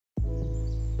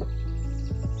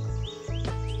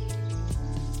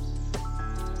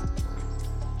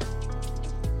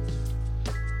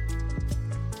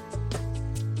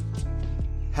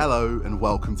Hello and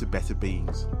welcome to Better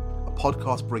Beings, a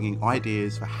podcast bringing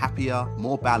ideas for happier,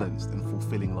 more balanced and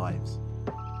fulfilling lives.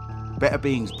 Better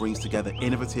Beings brings together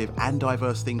innovative and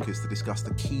diverse thinkers to discuss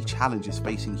the key challenges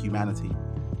facing humanity,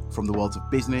 from the worlds of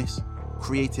business,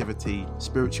 creativity,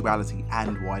 spirituality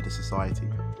and wider society.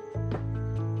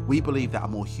 We believe that a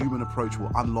more human approach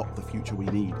will unlock the future we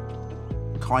need.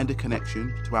 Kinder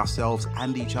connection to ourselves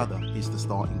and each other is the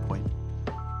starting point.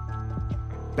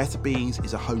 Better Beings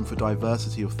is a home for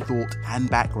diversity of thought and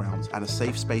backgrounds and a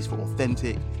safe space for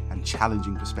authentic and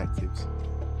challenging perspectives.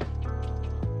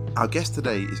 Our guest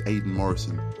today is Aidan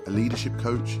Morrison, a leadership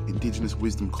coach, Indigenous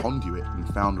wisdom conduit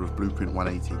and founder of Blueprint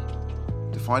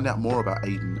 180. To find out more about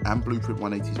Aidan and Blueprint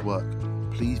 180's work,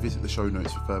 please visit the show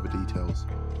notes for further details.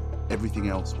 Everything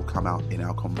else will come out in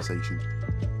our conversation.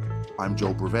 I'm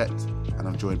Joel Brevette and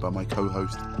I'm joined by my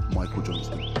co-host, Michael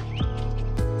Johnston.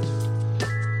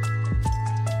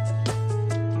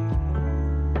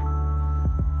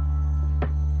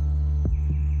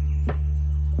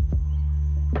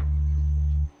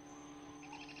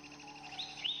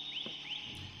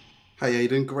 Hey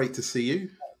Aidan, great to see you.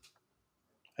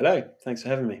 Hello, thanks for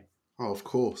having me. Oh, of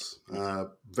course.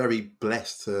 Very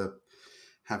blessed to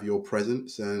have your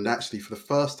presence. And actually, for the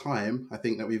first time, I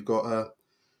think that we've got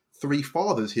three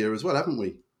fathers here as well, haven't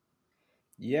we?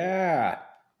 Yeah.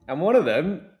 And one of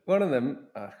them,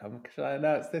 should I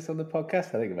announce this on the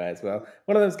podcast? I think about it as well.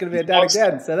 One of them's going to be a dad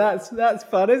again. So that's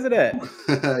fun, isn't it?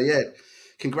 Yeah.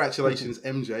 Congratulations,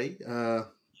 MJ.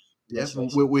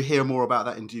 We'll hear more about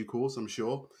that in due course, I'm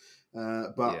sure.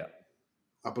 But yeah.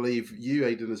 I believe you,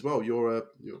 Aidan, as well.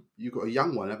 You've got a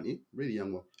young one, haven't you? Really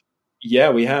young one. Yeah,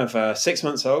 we have 6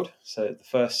 months old. So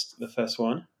the first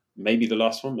one, maybe the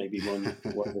last one, maybe one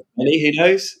many. Who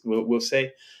knows? We'll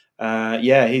see.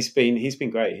 He's been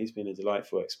great. He's been a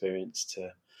delightful experience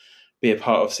to be a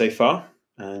part of so far.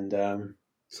 And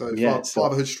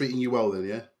fatherhood's treating you well, then,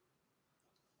 yeah.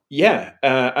 Yeah,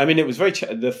 it was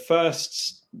the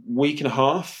first week and a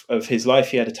half of his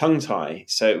life, he had a tongue tie.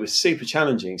 So it was super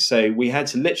challenging. So we had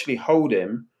to literally hold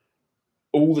him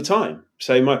all the time.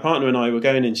 So my partner and I were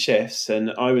going in shifts and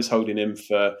I was holding him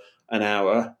for an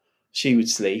hour. She would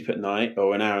sleep at night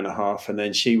or an hour and a half, and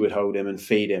then she would hold him and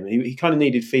feed him. And he kind of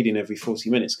needed feeding every 40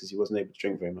 minutes because he wasn't able to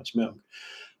drink very much milk.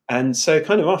 And so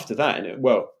kind of after that,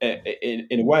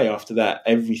 in a way after that,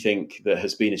 everything that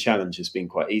has been a challenge has been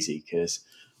quite easy because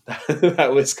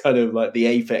that was kind of like the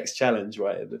apex challenge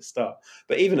right at the start.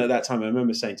 But even at that time, I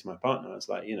remember saying to my partner, I was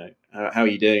like, how are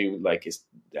you doing? Like,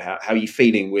 how are you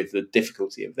feeling with the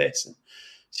difficulty of this? And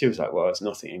she was like, well, it's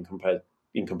nothing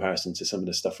in comparison to some of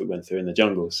the stuff we went through in the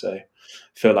jungle. So I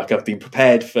feel like I've been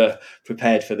prepared for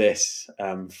this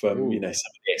from some of the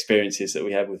experiences that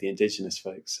we have with the Indigenous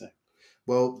folks. So.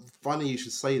 Well, funny you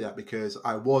should say that because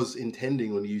I was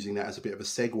intending on using that as a bit of a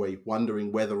segue,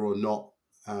 wondering whether or not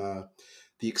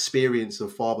the experience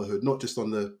of fatherhood, not just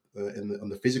on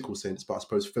the physical sense, but I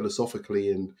suppose philosophically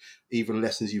and even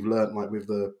lessons you've learned, like with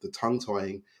the tongue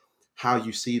tying, how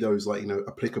you see those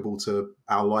applicable to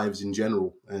our lives in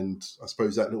general. And I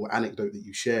suppose that little anecdote that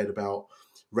you shared about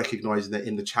recognizing that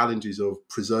in the challenges of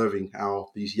preserving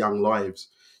these young lives,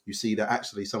 you see that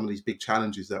actually some of these big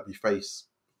challenges that we face,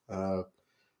 it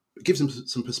gives them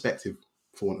some perspective,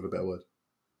 for want of a better word.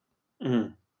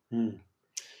 Mm-hmm.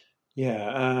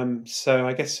 Yeah. So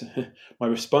I guess my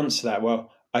response to that, well,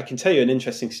 I can tell you an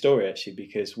interesting story actually,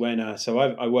 because when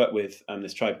I work with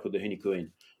this tribe called the Hunikuin,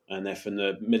 and they're from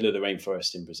the middle of the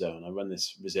rainforest in Brazil, and I run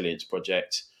this resilience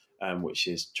project, which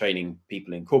is training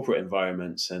people in corporate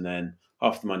environments, and then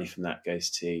half the money from that goes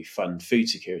to fund food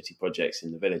security projects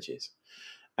in the villages,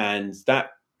 and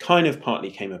that kind of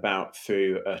partly came about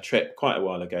through a trip quite a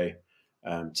while ago.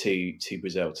 To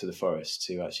Brazil, to the forest,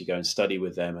 to actually go and study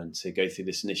with them and to go through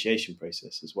this initiation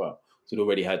process as well. So it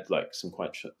already had some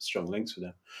quite strong links with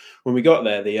them. When we got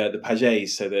there, the Pajés,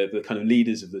 so the kind of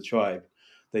leaders of the tribe,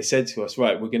 they said to us,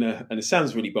 right, we're going to, and it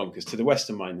sounds really bonkers, to the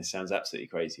Western mind this sounds absolutely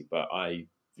crazy, but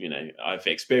I've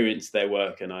experienced their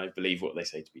work and I believe what they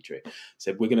say to be true.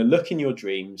 So we're going to look in your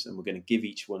dreams and we're going to give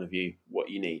each one of you what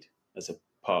you need as a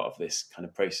part of this kind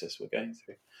of process we're going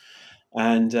through.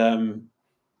 And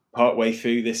partway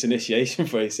through this initiation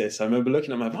process, I remember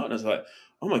looking at my partner, I was like,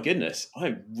 oh my goodness,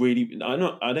 I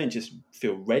don't just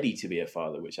feel ready to be a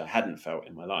father, which I hadn't felt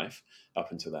in my life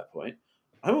up until that point.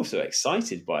 I'm also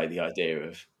excited by the idea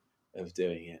of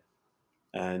doing it.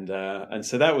 And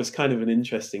so that was kind of an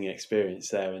interesting experience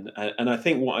there. And I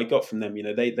think what I got from them,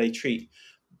 they treat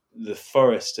the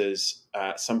forest as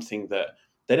something that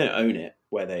they don't own it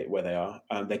where they are.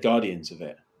 They're guardians of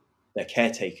it. They're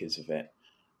caretakers of it.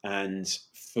 And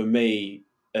for me,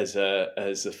 as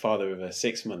a father of a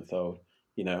 6-month-old,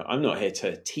 I'm not here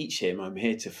to teach him. I'm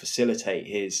here to facilitate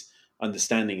his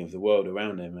understanding of the world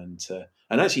around him.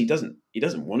 And actually, he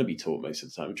doesn't want to be taught most of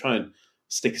the time. Try and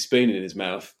stick a spoon in his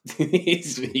mouth.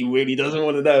 He really doesn't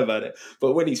want to know about it.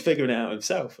 But when he's figuring it out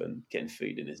himself and getting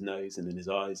food in his nose and in his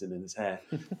eyes and in his hair,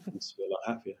 he's a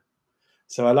lot happier.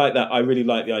 So I like that. I really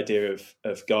like the idea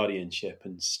of guardianship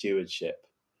and stewardship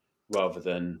rather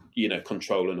than,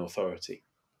 control and authority.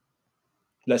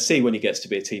 Let's see when he gets to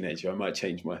be a teenager. I might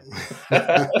change my.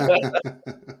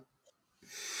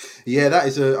 Yeah, that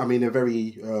is a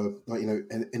very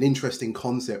an interesting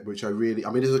concept, which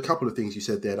there's a couple of things you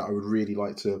said there that I would really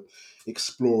like to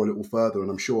explore a little further, and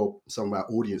I'm sure some of our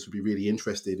audience would be really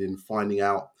interested in finding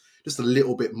out just a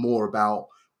little bit more about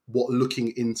what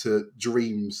looking into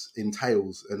dreams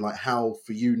entails, and like how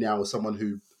for you now, as someone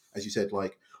who, as you said,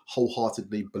 like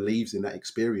wholeheartedly believes in that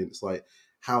experience, like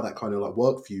how that kind of like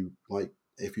worked for you, like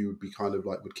if you would be kind of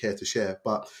like would care to share.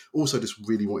 But also just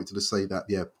really wanted to just say that,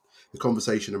 yeah, the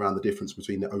conversation around the difference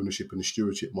between the ownership and the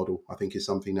stewardship model, I think, is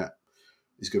something that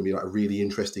is going to be like a really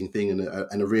interesting thing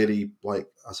and a really, like,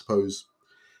 I suppose,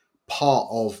 part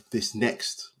of this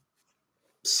next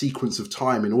sequence of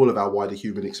time in all of our wider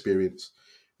human experience,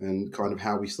 and kind of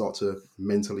how we start to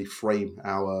mentally frame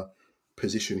our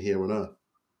position here on Earth.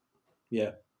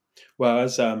 Yeah. Well,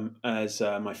 as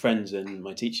my friends and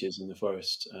my teachers in the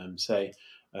forest say,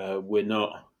 we're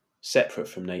not separate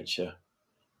from nature.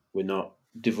 We're not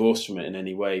divorced from it in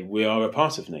any way. We are a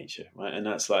part of nature, right? And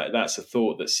that's a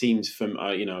thought that seems from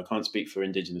I can't speak for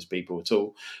Indigenous people at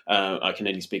all. I can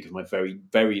only speak of my very,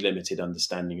 very limited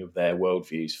understanding of their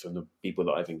worldviews from the people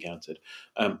that I've encountered.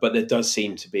 But there does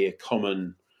seem to be a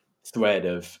common thread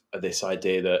of this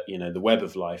idea that the web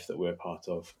of life that we're a part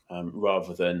of,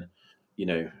 rather than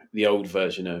the old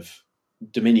version of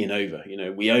dominion over.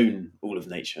 We own all of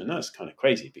nature, and that's kind of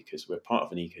crazy because we're part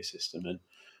of an ecosystem, and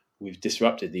we've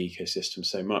disrupted the ecosystem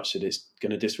so much that it's going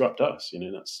to disrupt us.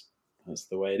 That's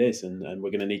the way it is, and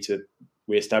we're going to need to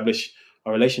reestablish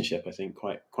our relationship, I think,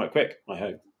 quite quick. I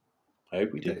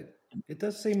hope we do. It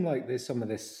does seem like some of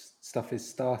this stuff is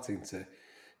starting to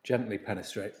gently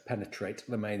penetrate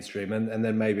the mainstream, and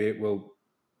then maybe it will.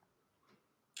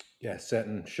 Yeah,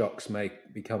 certain shocks may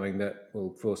be coming that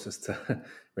will force us to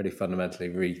really fundamentally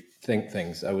rethink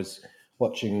things. I was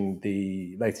watching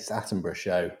the latest Attenborough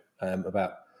show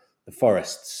about the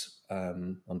forests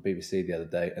on BBC the other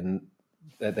day, and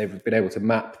they've been able to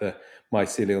map the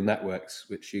mycelial networks,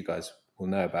 which you guys will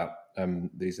know about.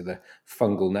 These are the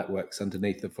fungal networks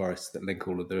underneath the forests that link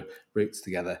all of the roots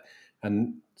together.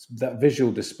 And that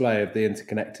visual display of the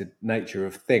interconnected nature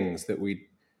of things that we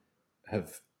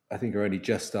have, I think, are only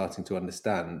just starting to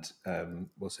understand.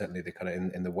 Well, certainly the kind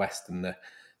of in the West and the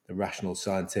rational,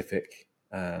 scientific,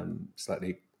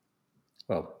 slightly,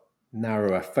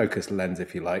 narrower focused lens,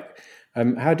 if you like.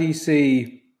 How do you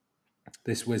see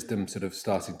this wisdom sort of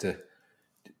starting to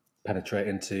penetrate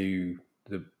into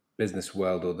the business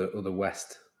world or the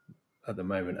West at the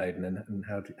moment, Aidan? And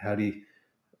how do you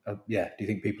do you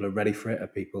think people are ready for it? Are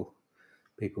people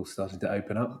starting to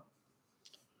open up?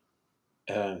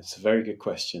 It's a very good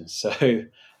question. So,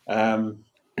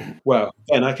 well,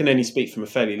 again, I can only speak from a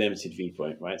fairly limited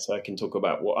viewpoint, right? So I can talk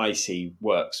about what I see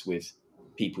works with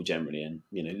people generally, and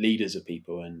leaders of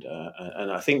people, and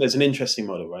I think there's an interesting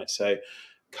model, right? So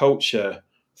culture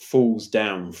falls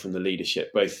down from the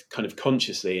leadership, both kind of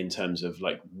consciously in terms of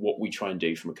like what we try and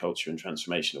do from a culture and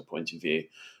transformational point of view,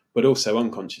 but also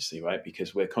unconsciously, right?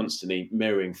 Because we're constantly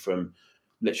mirroring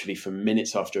literally from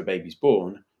minutes after a baby's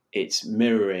born, it's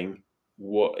mirroring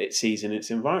what it sees in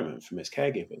its environment from its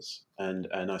caregivers. And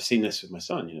I've seen this with my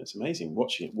son. It's amazing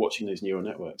watching those neural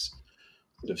networks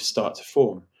sort of start to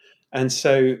form. And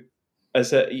so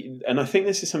and I think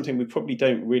this is something we probably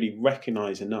don't really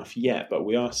recognize enough yet, but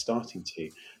we are starting to.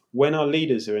 When our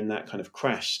leaders are in that kind of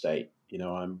crash state,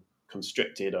 I'm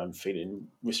constricted, I'm feeling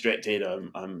restricted,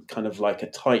 I'm kind of like a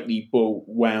tightly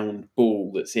wound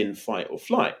ball that's in fight or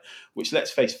flight, which,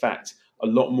 let's face fact, a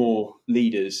lot more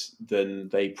leaders than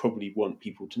they probably want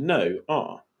people to know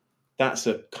are. That's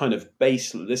a kind of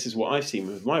base. This is what I've seen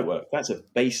with my work. That's a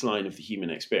baseline of the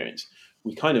human experience.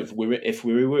 If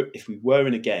we were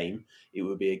in a game, it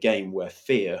would be a game where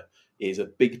fear is a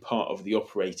big part of the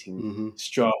operating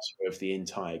strata of the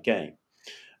entire game.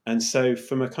 And so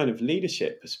from a kind of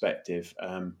leadership perspective,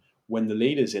 when the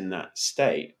leader's in that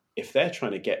state, if they're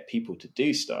trying to get people to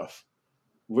do stuff,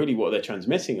 really what they're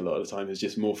transmitting a lot of the time is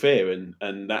just more fear,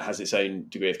 and that has its own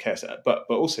degree of chaos. But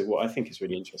also what I think is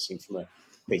really interesting from a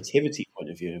creativity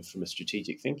point of view and from a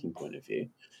strategic thinking point of view,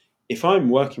 if I'm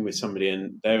working with somebody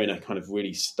and they're in a kind of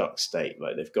really stuck state,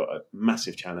 like they've got a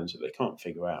massive challenge that they can't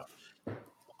figure out,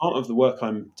 part of the work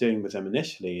I'm doing with them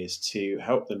initially is to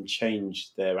help them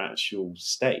change their actual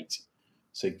state.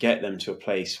 So get them to a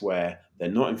place where they're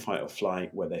not in fight or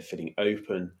flight, where they're feeling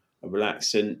open and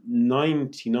relaxed. And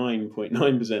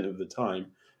 99.9% of the time,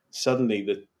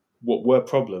 suddenly what were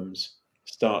problems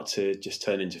start to just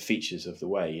turn into features of the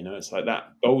way. It's like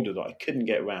that boulder that I couldn't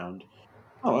get around.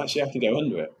 Oh, actually, I can go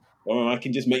under it, or I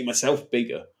can just make myself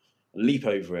bigger and leap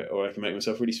over it, or I can make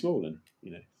myself really small and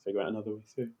figure out another way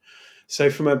through. So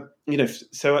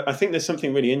so I think there's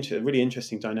something really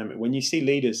interesting dynamic when you see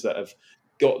leaders that have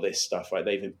got this stuff right.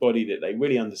 They've embodied it, they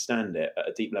really understand it at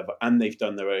a deep level, and they've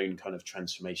done their own kind of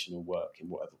transformational work in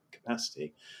whatever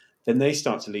capacity. Then they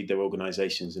start to lead their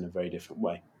organisations in a very different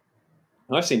way.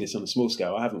 And I've seen this on a small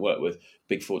scale. I haven't worked with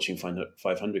big Fortune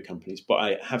 500 companies, but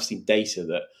I have seen data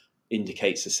that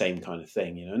indicates the same kind of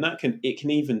thing, and it can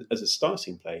even, as a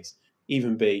starting place,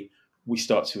 even be we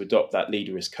start to adopt that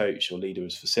leader as coach or leader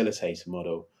as facilitator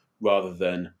model rather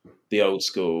than the old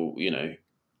school,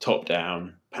 top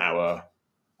down power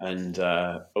and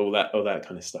all that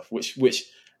kind of stuff, which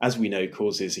as we know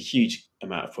causes a huge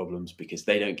amount of problems because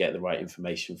they don't get the right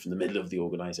information from the middle of the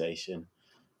organization,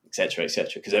 etc.,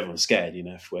 because everyone's scared.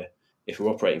 If we're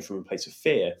operating from a place of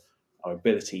fear, our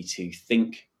ability to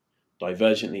think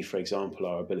divergently, for example,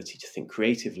 our ability to think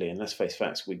creatively, and let's face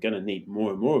facts, we're going to need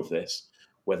more and more of this,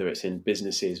 whether it's in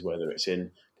businesses, whether it's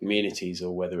in communities,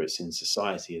 or whether it's in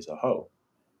society as a whole.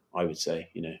 I would say,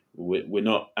 we're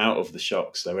not out of the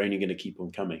shocks. They're only going to keep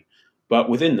on coming. But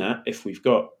within that, if we've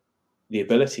got the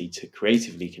ability to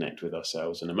creatively connect with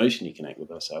ourselves and emotionally connect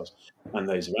with ourselves and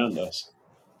those around us,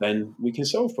 then we can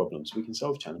solve problems. We can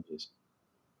solve challenges.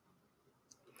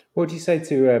 What would you say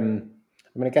to,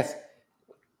 I guess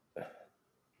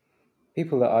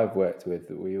people that I've worked with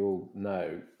that we all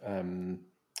know,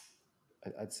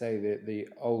 I'd say the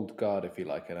old guard, if you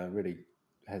like, and I really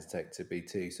hesitate to be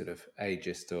too sort of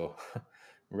ageist or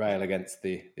rail against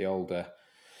the older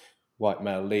white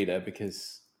male leader,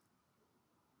 because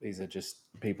these are just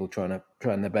people trying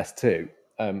their best too,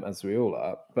 as we all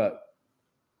are. But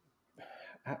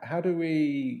how do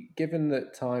we, given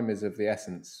that time is of the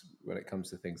essence when it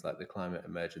comes to things like the climate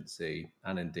emergency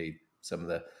and indeed some of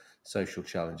the social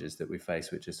challenges that we face,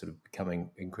 which are sort of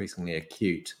becoming increasingly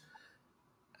acute,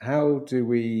 how do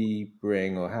we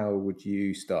bring, or how would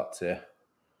you start to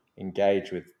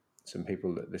engage with some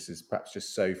people that this is perhaps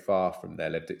just so far from their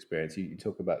lived experience? You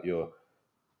talk about your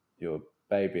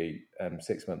baby,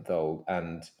 6-month-old,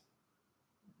 and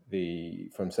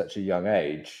from such a young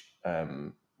age,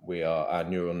 our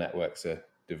neural networks are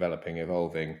developing,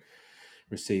 evolving,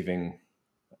 receiving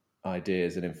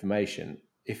ideas and information.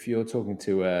 If you're talking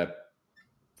to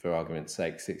for argument's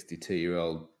sake,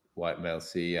 62-year-old white male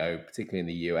CEO, particularly in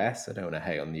the US. I don't want to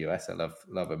hate on the US. I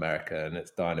love America and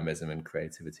its dynamism and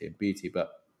creativity and beauty. But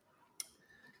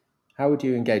how would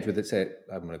you engage with it? Say,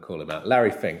 I'm going to call him out, Larry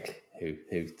Fink, who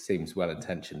seems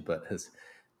well-intentioned but has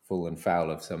fallen foul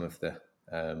of some of the.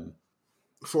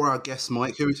 For our guest,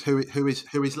 Mike, who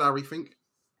is Larry Fink?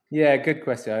 Yeah, good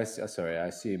question. I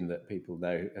assume that people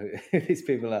know who these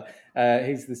people are.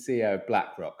 He's the CEO of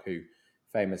BlackRock, who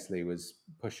famously was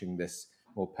pushing this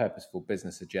more purposeful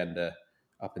business agenda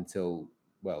up until,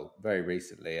 well, very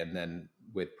recently, and then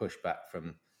with pushback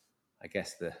from, I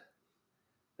guess, the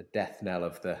death knell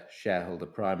of the shareholder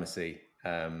primacy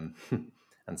and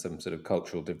some sort of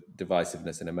cultural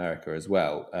divisiveness in America as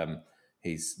well.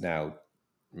 He's now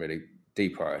really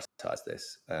deprioritized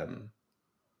this.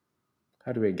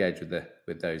 How do we engage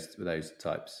with those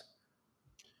types?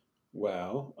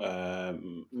 Well,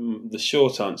 the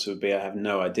short answer would be I have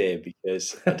no idea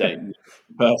because I don't know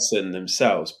the person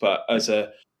themselves. But as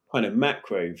a kind of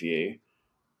macro view,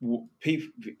 people,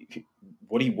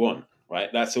 what do you want? Right?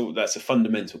 That's all. That's a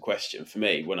fundamental question for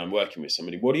me when I'm working with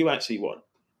somebody. What do you actually want?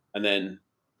 And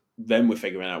then we're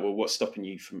figuring out, well, what's stopping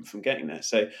you from getting there?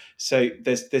 So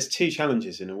there's two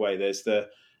challenges in a way. There's the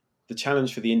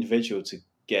challenge for the individual to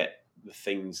get the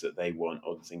things that they want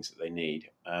or the things that they need.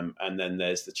 And then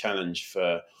there's the challenge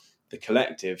for the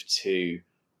collective to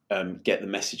get the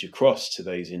message across to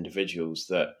those individuals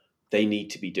that they need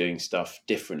to be doing stuff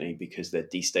differently because they're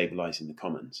destabilizing the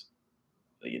commons.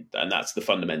 And that's the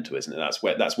fundamental, isn't it?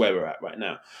 That's where we're at right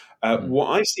now. What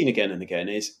I've seen again and again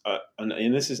is,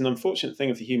 and this is an unfortunate thing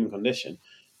of the human condition,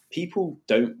 people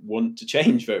don't want to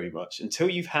change very much until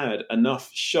you've had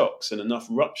enough shocks and enough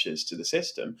ruptures to the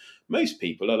system. Most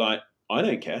people are like, I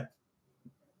don't care.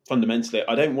 Fundamentally,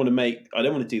 I don't want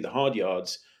to do the hard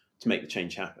yards to make the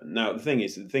change happen. Now, the thing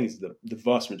is the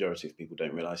vast majority of people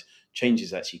don't realize change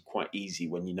is actually quite easy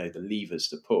when you know the levers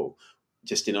to pull.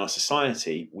 Just in our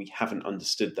society, we haven't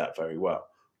understood that very well.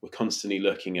 We're constantly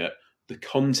looking at the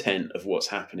content of what's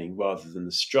happening rather than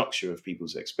the structure of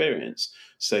people's experience.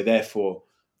 So therefore,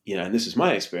 and this was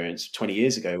my experience 20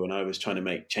 years ago when I was trying to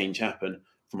make change happen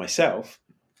for myself.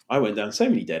 I went down so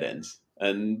many dead ends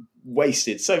and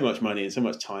wasted so much money and so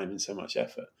much time and so much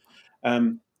effort.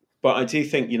 But I do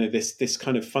think, this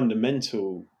kind of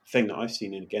fundamental thing that I've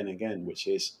seen again and again, which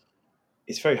is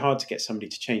it's very hard to get somebody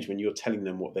to change when you're telling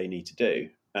them what they need to do.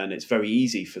 And it's very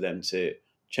easy for them to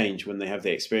change when they have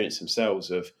the experience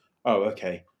themselves of, oh,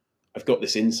 okay, I've got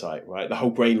this insight, right? The whole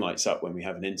brain lights up when we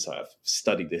have an insight. I've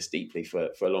studied this deeply for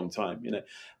a long time.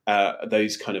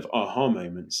 Those kind of aha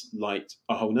moments light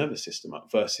our whole nervous system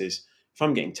up versus if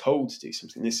I'm getting told to do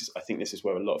something. I think this is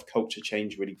where a lot of culture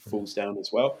change really falls down as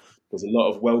well. There's a lot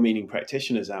of well-meaning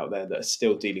practitioners out there that are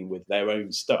still dealing with their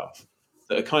own stuff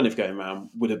that are kind of going around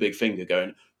with a big finger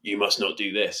going, you must not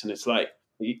do this. And it's like,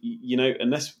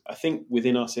 unless I think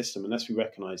within our system, unless we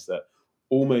recognize that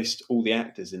almost all the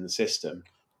actors in the system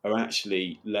are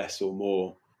actually less or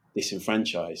more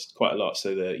disenfranchised quite a lot.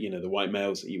 So the white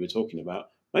males that you were talking about,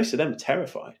 most of them are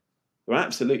terrified. They're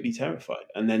absolutely terrified.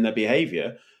 And then their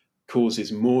behavior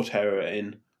causes more terror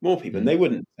in more people. And they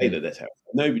wouldn't say that they're terrified.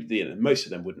 Nobody, most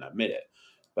of them wouldn't admit it.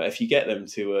 But if you get them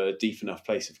to a deep enough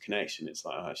place of connection, it's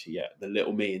like, oh, actually, yeah, the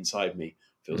little me inside me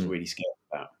feels really scared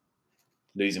about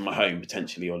losing my home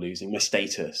potentially, or losing my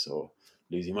status, or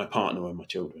losing my partner or my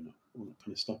children, all that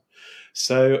kind of stuff.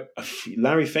 So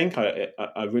Larry Fink,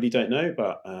 I really don't know,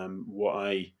 but what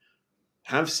I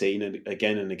have seen and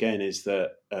again is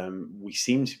that we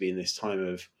seem to be in this time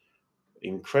of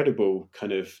incredible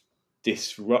kind of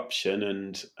disruption,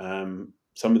 and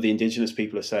some of the Indigenous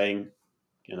people are saying,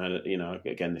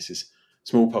 again, this is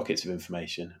small pockets of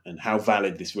information and how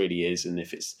valid this really is, and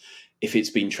if it's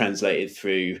been translated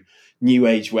through New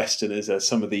Age Westerners as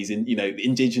some of these,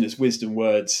 Indigenous wisdom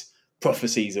words,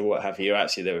 prophecies, or what have you.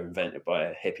 Actually, they were invented by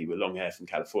a hippie with long hair from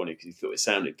California because he thought it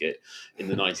sounded good in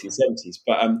the 1970s.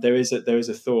 But there is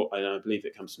a thought, and I believe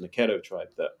it comes from the Caddo tribe,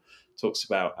 that talks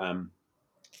about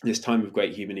this time of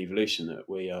great human evolution that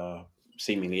we are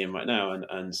seemingly in right now,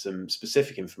 and some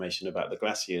specific information about the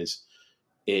glaciers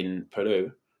in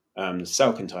Peru, the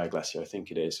Salcantay Glacier, I think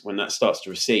it is, when that starts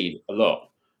to recede a lot,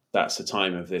 that's a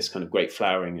time of this kind of great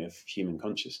flowering of human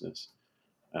consciousness.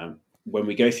 When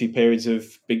we go through periods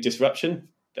of big disruption,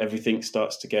 everything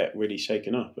starts to get really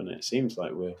shaken up, and it seems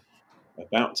like we're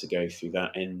about to go through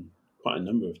that in quite a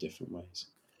number of different ways.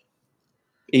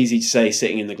 Easy to say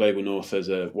sitting in the global north as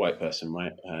a white person,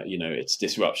 right? It's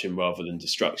disruption rather than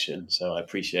destruction. So I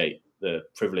appreciate the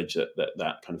privilege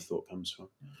that kind of thought comes from.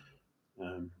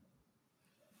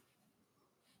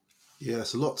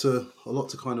 It's a lot to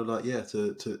kind of like,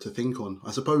 to think on.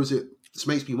 I suppose it just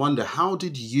makes me wonder, how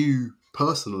did you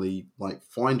personally like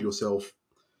find yourself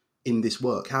in this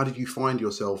work? How did you find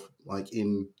yourself like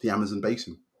in the Amazon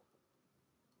basin?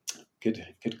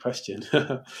 Good question.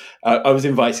 I was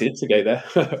invited to go there,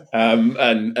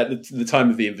 and at the time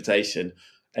of the invitation,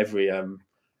 every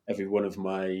one of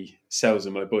my cells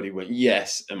in my body went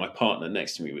yes, and my partner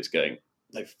next to me was going,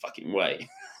 no fucking way.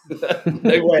 No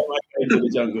way am I going to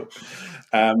the jungle.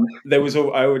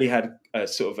 I already had a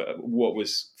sort of what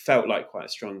felt like quite a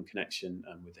strong connection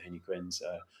with the Huniquins.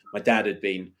 My dad had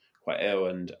been quite ill,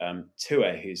 and Tue,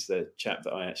 who's the chap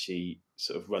that I actually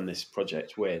sort of run this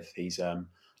project with, he's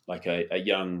like a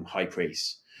young high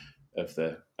priest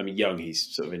young,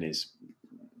 he's sort of in his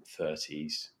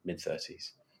 30s, mid-30s,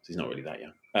 so he's not really that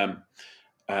young.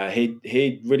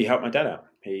 He really helped my dad out.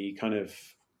 He kind of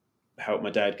helped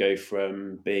my dad go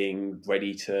from being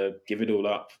ready to give it all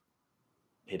up.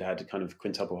 He'd had a kind of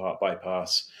quintuple heart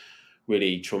bypass,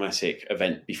 really traumatic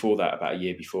event before that, about a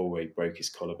year before, where he broke his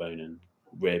collarbone and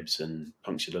ribs and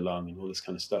punctured a lung and all this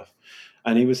kind of stuff.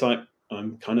 And he was like,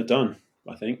 I'm kind of done,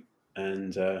 I think.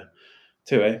 And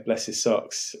Tue, bless his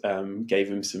socks, gave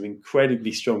him some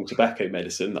incredibly strong tobacco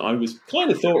medicine that I was kind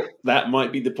of thought that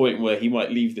might be the point where he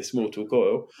might leave this mortal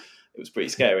coil. It was pretty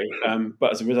scary.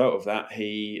 But as a result of that,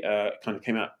 he kind of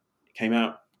came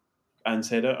out and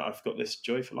said, I've got this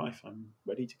joy for life. I'm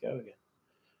ready to go again.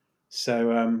 So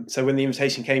when the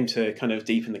invitation came to kind of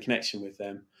deepen the connection with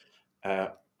them,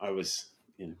 I was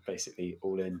basically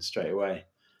all in straight away.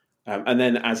 And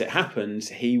then as it happened,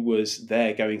 he was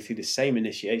there going through the same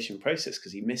initiation process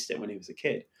because he missed it when he was a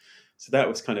kid. So that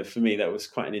was kind of, for me, that was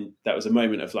that was a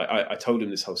moment of like, I told him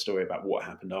this whole story about what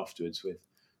happened afterwards with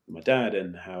my dad,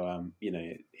 and how,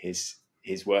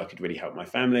 his work had really helped my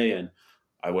family, and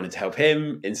I wanted to help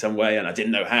him in some way, and I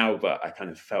didn't know how, but I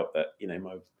kind of felt that,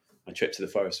 my trip to the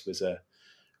forest was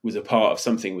a part of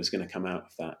something was going to come out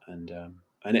of that. And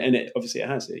it obviously it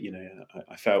has.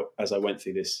 I felt as I went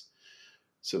through this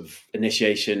sort of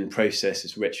initiation process,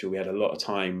 this ritual, we had a lot of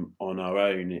time on our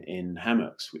own in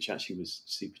hammocks, which actually was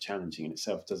super challenging in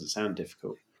itself. It doesn't sound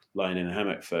difficult, lying in a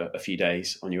hammock for a few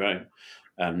days on your own,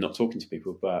 not talking to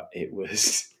people, but it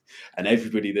was, and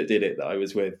everybody that did it that I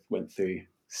was with went through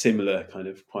similar kind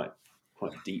of quite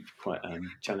deep, quite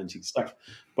challenging stuff.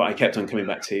 But I kept on coming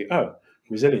back to,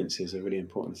 resilience is a really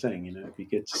important thing. It'd be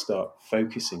good to start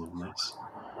focusing on this.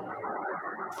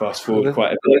 Fast forward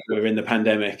quite a bit, we're in the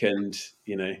pandemic, and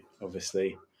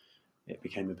obviously it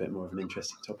became a bit more of an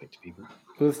interesting topic to people.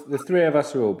 Well, the three of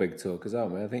us are all big talkers,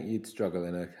 aren't we? I think you'd struggle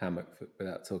in a hammock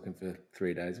without talking for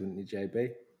 3 days, wouldn't you,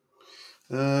 JB?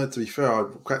 To be fair,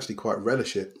 I actually quite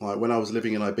relish it. Like when I was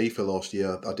living in Ibiza last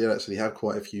year, I did actually have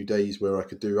quite a few days where I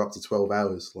could do up to 12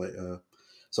 hours.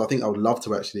 So I think I would love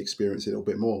to actually experience it a little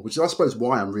bit more, which is, I suppose,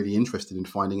 why I'm really interested in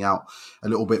finding out a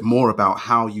little bit more about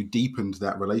how you deepened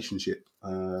that relationship,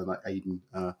 like Aidan.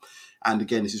 And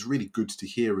again, this is really good to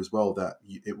hear as well that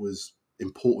it was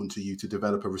important to you to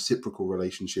develop a reciprocal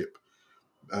relationship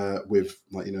with,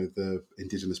 the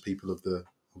Indigenous people of the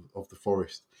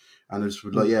forest. And I just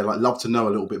would love to know a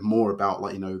little bit more about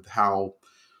how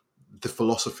the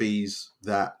philosophies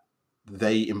that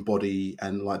they embody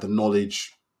and the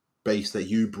knowledge base that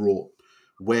you brought,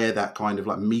 where that kind of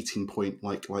meeting point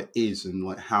is,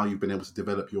 and how you've been able to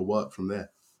develop your work from there.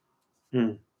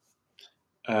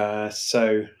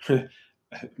 So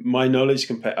my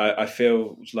knowledge, I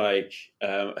feel like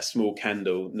a small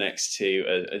candle next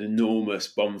to an enormous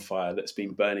bonfire that's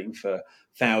been burning for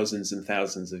thousands and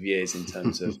thousands of years in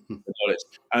terms of the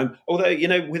knowledge.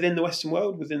 Although within the Western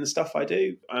world, within the stuff I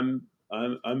do, I'm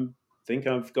think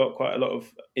I've got quite a lot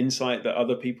of insight that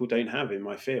other people don't have in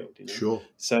my field. Sure.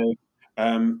 So,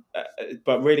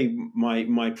 but really,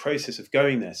 my process of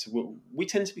going there. So we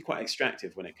tend to be quite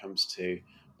extractive when it comes to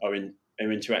our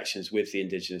interactions with the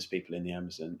Indigenous people in the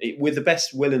Amazon, with the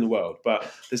best will in the world. But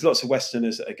there's lots of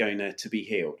Westerners that are going there to be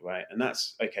healed, right? And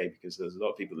that's okay, because there's a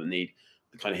lot of people that need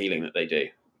the kind of healing that they do,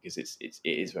 because it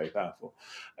is very powerful.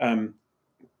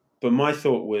 But my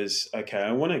thought was, okay,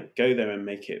 I want to go there and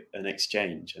make it an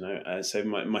exchange. So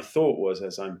my thought was,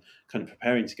 as I'm kind of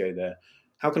preparing to go there,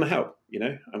 how can I help?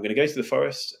 I'm going to go to the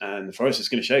forest, and the forest is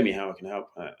going to show me how I can help.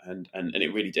 And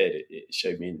it really did. It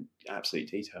showed me in absolute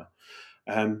detail.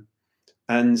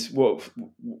 And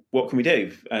what can we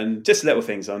do? And just little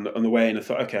things on the way. And I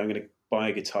thought, okay, I'm going to buy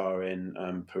a guitar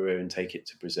in Peru and take it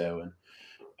to Brazil.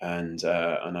 And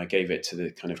I gave it to the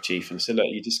kind of chief and said, look,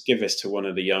 you just give this to one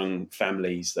of the young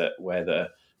families where the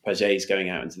Pajé is going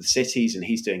out into the cities, and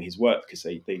he's doing his work, because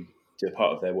they do a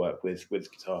part of their work with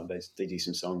guitar. They do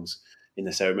some songs in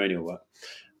the ceremonial work.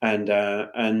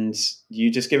 And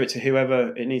you just give it to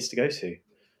whoever it needs to go to.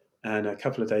 And a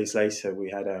couple of days later, we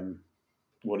had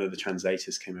one of the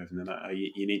translators came over, and they're like,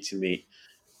 you need to meet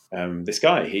this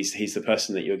guy. He's the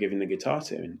person that you're giving the guitar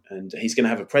to, and he's going to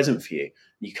have a present for you.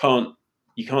 You can't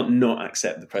not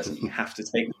accept the present. You have to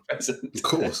take the present. Of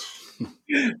course.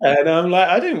 And I'm like,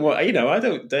 I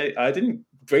didn't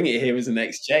bring it here as an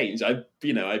exchange. I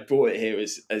brought it here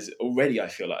as already I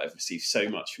feel like I've received so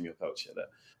much from your culture that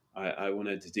I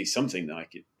wanted to do something that I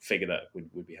could figure that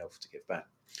would be helpful to give back.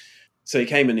 So he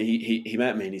came and he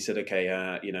met me, and he said,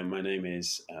 okay, my name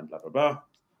is blah, blah, blah.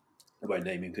 I won't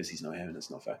name him because he's not here and it's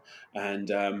not fair. And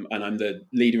I'm the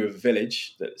leader of a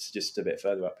village that's just a bit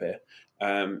further up here.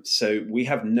 So we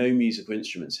have no musical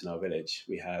instruments in our village.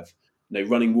 We have no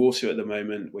running water at the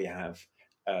moment. We have,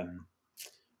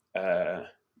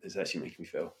 it's actually making me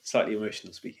feel slightly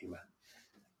emotional speaking about it.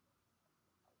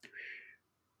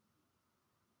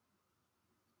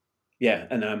 Yeah,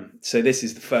 and so this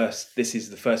is the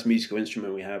first musical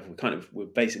instrument we have. We're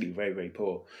basically very, very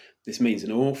poor. This means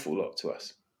an awful lot to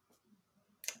us.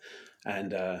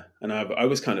 And I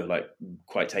was kind of like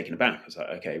quite taken aback. I was like,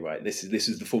 okay, right, this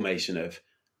is the formation of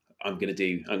I'm going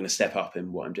to step up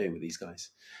in what I'm doing with these guys.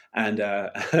 And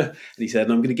and he said,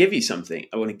 and I'm going to give you something.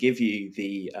 I want to give you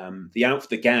the outfit,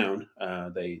 the gown.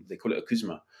 They call it a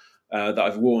kuzma. That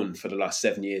I've worn for the last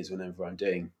 7 years whenever I'm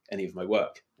doing any of my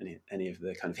work, any of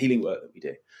the kind of healing work that we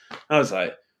do. I was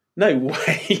like, no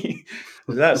way.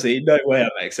 There's absolutely no way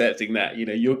I'm accepting that.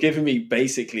 You're giving me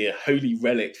basically a holy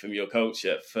relic from your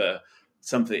culture for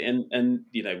something. And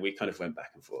we kind of went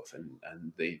back and forth,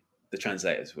 and the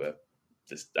translators were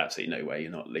just absolutely no way.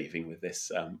 You're not leaving with this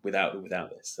without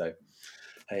this. So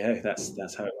hey, that's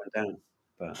how it went down.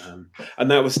 But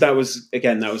and that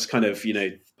was kind of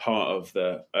part of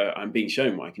the I'm being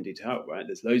shown what I can do to help. Right,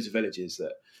 there's loads of villages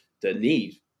that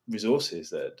need resources,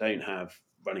 that don't have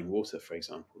running water, for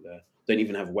example. They don't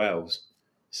even have wells.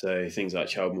 So things like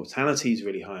child mortality is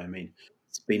really high. I mean,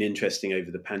 it's been interesting over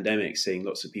the pandemic, seeing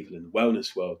lots of people in the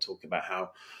wellness world talk about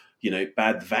how,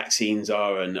 bad the vaccines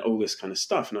are and all this kind of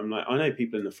stuff. And I'm like, I know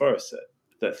people in the forest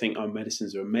that think our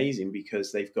medicines are amazing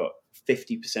because they've got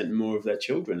 50% more of their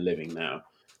children living now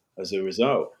as a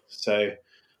result. So,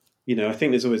 I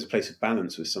think there's always a place of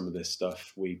balance with some of this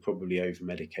stuff. We probably over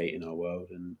medicate in our world,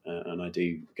 and I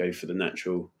do go for the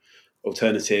natural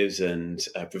alternatives and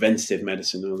preventative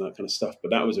medicine and all that kind of stuff.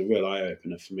 But that was a real eye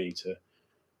opener for me to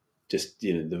just,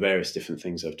 the various different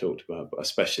things I've talked about, but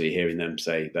especially hearing them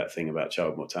say that thing about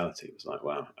child mortality. It was like,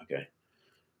 wow, okay.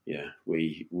 Yeah,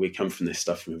 we come from this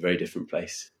stuff from a very different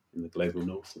place in the global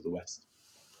north or the west.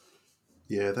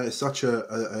 Yeah, that is such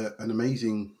an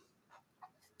amazing.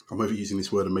 I'm overusing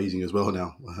this word "amazing" as well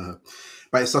now,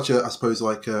 but it's such a, I suppose,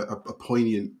 like a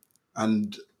poignant,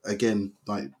 and again,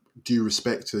 like due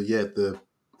respect to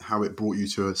how it brought you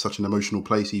to such an emotional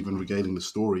place, even regaling the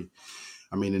story.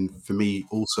 I mean, and for me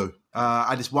also,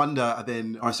 I just wonder.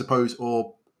 Then I suppose,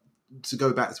 or to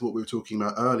go back to what we were talking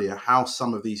about earlier, how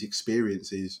some of these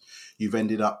experiences you've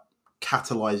ended up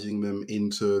catalyzing them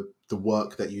into the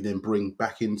work that you then bring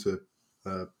back into,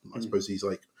 I suppose, these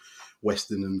like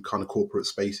Western and kind of corporate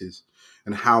spaces,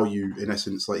 and how you, in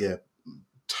essence,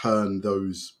 turn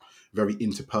those very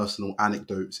interpersonal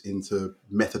anecdotes into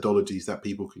methodologies that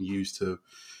people can use to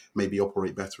maybe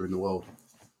operate better in the world.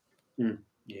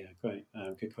 Yeah, great.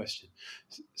 Good question.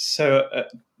 So,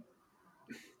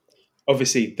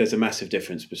 obviously, there's a massive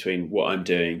difference between what I'm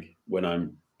doing when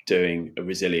I'm doing a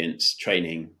resilience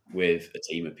training with a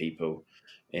team of people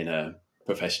in a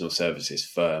professional services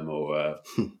firm or,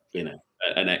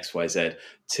 an XYZ,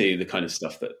 to the kind of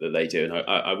stuff that they do. And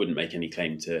I wouldn't make any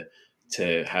claim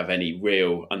to have any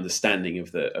real understanding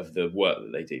of the work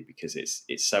that they do, because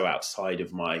it's so outside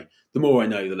of the more I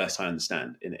know, the less I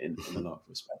understand in a lot of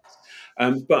respects.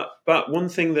 But one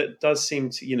thing that does seem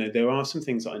to, there are some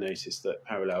things that I noticed that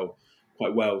parallel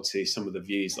quite well to some of the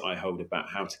views that I hold about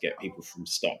how to get people from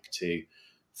stuck to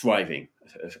thriving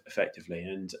effectively.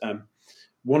 And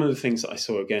one of the things that I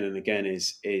saw again and again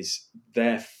is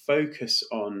their focus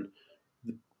on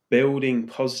building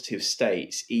positive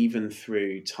states even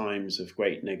through times of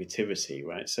great negativity,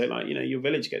 right? So like, your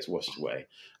village gets washed away,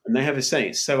 and they have a saying,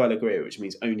 it's so alegria, which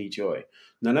means only joy.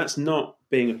 Now that's not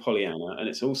being a Pollyanna, and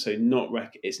it's also not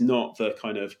it's not the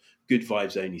kind of good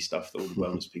vibes only stuff that all the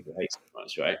wellness people hate so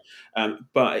much, right?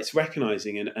 But it's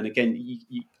recognizing, and again,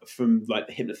 you, from like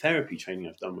the hypnotherapy training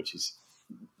I've done, which is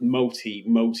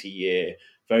multi-year,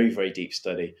 very, very deep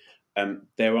study,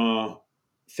 there are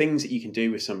things that you can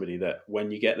do with somebody that when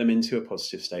you get them into a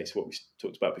positive state, so what we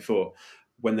talked about before,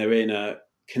 when they're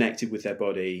connected with their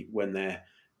body, when they're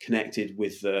connected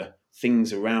with the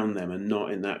things around them and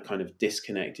not in that kind of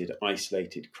disconnected,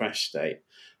 isolated crash state,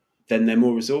 then they're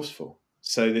more resourceful.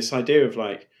 So this idea of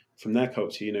like, from their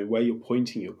culture, where you're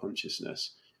pointing your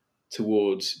consciousness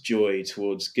towards joy,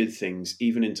 towards good things,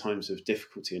 even in times of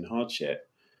difficulty and hardship,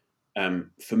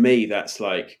 for me, that's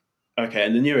like, okay,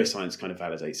 and the neuroscience kind of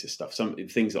validates this stuff. Some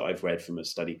things that I've read from a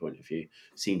study point of view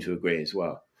seem to agree as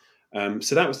well.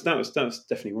 So that was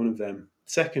definitely one of them.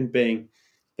 Second being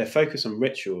their focus on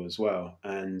ritual as well.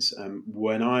 And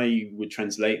when I would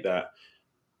translate that,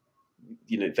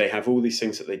 they have all these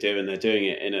things that they do, and they're doing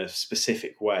it in a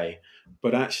specific way.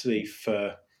 But actually,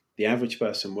 for the average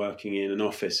person working in an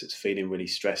office that's feeling really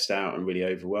stressed out and really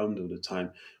overwhelmed all the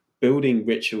time, building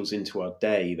rituals into our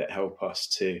day that help us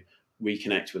to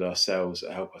reconnect with ourselves,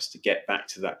 that help us to get back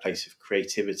to that place of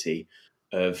creativity,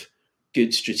 of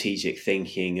good strategic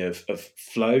thinking, of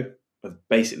flow, of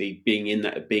basically being in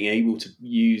that, being able to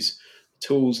use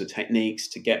tools or techniques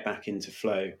to get back into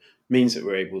flow, means that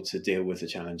we're able to deal with the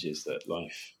challenges that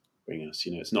life brings us.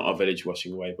 It's not our village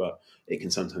washing away, but it can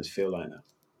sometimes feel like that.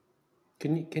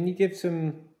 Can you give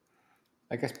some,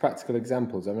 I guess, practical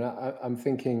examples? I mean, I'm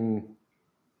thinking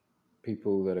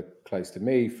people that are close to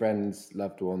me, friends,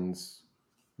 loved ones,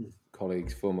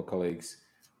 colleagues, former colleagues.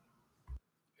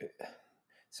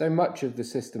 So much of the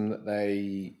system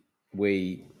that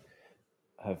we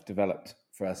have developed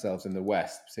for ourselves in the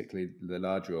West, particularly the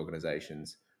larger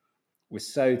organizations,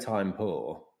 was so time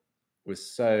poor,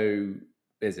 was so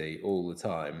busy all the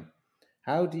time.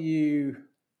 How do you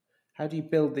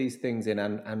build these things in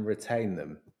and retain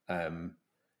them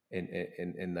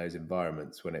in those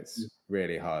environments when it's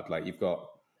really hard? Like you've got,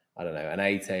 I don't know, an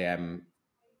 8 a.m.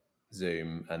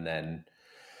 Zoom and then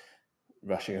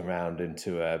rushing around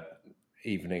into a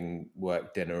evening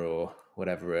work dinner or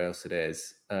whatever else it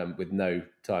is, with no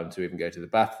time to even go to the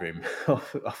bathroom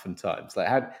oftentimes. Like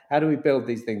how do we build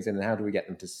these things in, and how do we get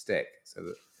them to stick so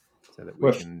that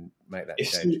we can make that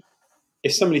change?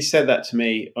 If somebody said that to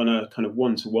me on a kind of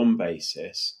one-to-one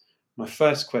basis, my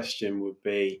first question would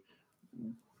be,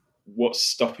 what's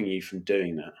stopping you from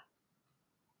doing that?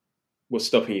 What's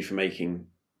stopping you from making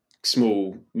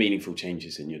small, meaningful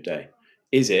changes in your day?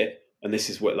 Is it, and this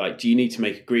is what, like, do you need to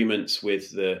make agreements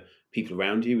with the people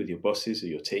around you, with your bosses or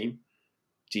your team?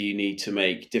 Do you need to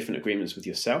make different agreements with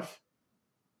yourself?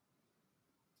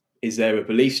 Is there a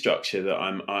belief structure that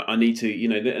I need to,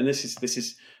 and this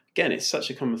is again, it's such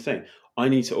a common thing. I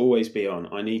need to always be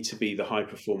on. I need to be the high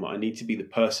performer. I need to be the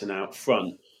person out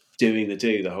front doing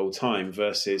the whole time,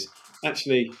 versus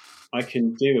actually I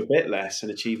can do a bit less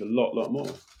and achieve a lot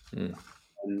more. And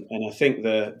I think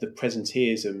the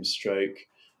presenteeism stroke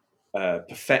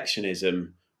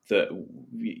perfectionism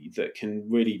that can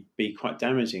really be quite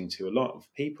damaging to a lot of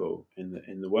people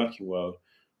in the working world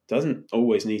doesn't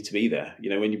always need to be there.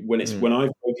 When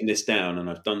I've broken this down, and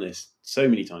I've done this so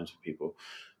many times with people,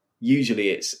 usually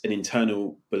it's an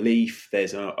internal belief.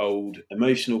 There's an old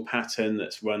emotional pattern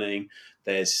that's running.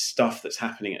 There's stuff that's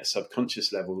happening at a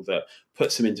subconscious level that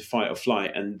puts them into fight or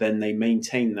flight, and then they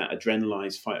maintain that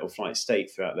adrenalized fight or flight state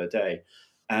throughout their day.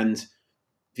 And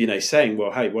saying,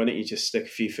 well, hey, why don't you just stick a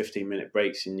few 15-minute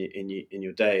breaks in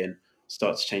your day and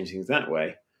start to change things that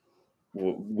way?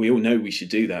 Well, we all know we should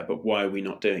do that, but why are we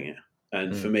not doing it?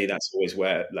 And for me, that's always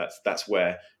where that's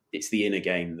where it's the inner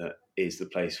game that is the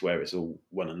place where it's all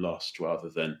won and lost, rather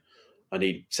than I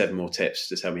need 7 more tips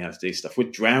to tell me how to do stuff. We're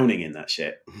drowning in that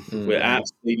shit. We're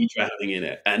absolutely drowning in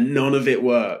it, and none of it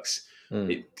works.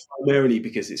 Primarily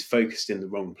because it's focused in the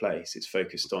wrong place. It's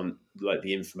focused on like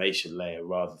the information layer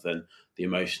rather than the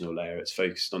emotional layer. It's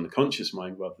focused on the conscious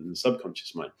mind rather than the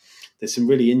subconscious mind. There's some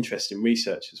really interesting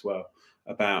research as well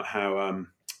about how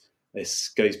this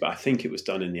goes back, I think it was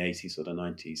done in the 80s or the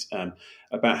 90s,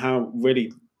 about how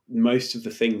really most of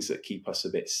the things that keep us a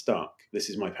bit stuck, this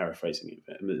is my paraphrasing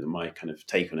of it, my kind of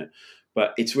take on it,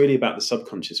 but it's really about the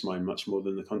subconscious mind much more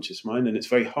than the conscious mind. And it's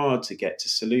very hard to get to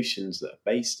solutions that are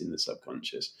based in the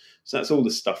subconscious. So that's all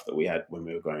the stuff that we had when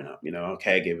we were growing up, our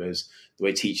caregivers, the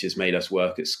way teachers made us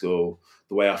work at school,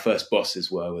 the way our first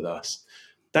bosses were with us.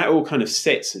 That all kind of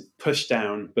sits and pushed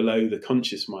down below the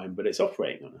conscious mind, but it's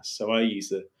operating on us. So I use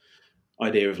the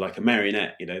idea of like a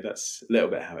marionette, that's a little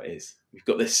bit how it is. We've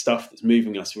got this stuff that's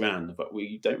moving us around, but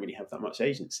we don't really have that much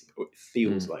agency, or it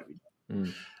feels like we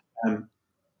don't.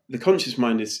 The conscious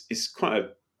mind is quite a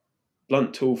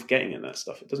blunt tool for getting at that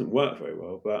stuff. It doesn't work very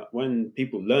well, but when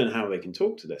people learn how they can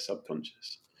talk to their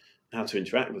subconscious, how to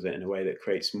interact with it in a way that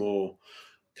creates more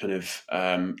kind of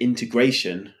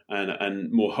integration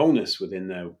and more wholeness within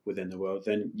the world,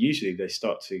 then usually they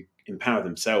start to empower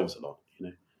themselves a lot.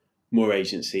 More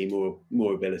agency,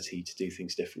 more ability to do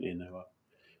things differently in their world,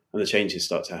 and the changes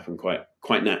start to happen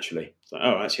quite naturally. It's like,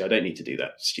 oh, actually, I don't need to do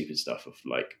that stupid stuff of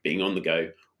like being on the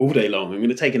go all day long. I'm going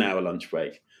to take an hour lunch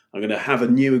break. I'm going to have a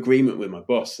new agreement with my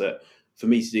boss that for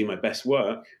me to do my best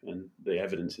work, and the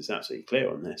evidence is absolutely clear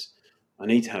on this, I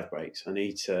need to have breaks. I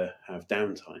need to have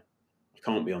downtime. I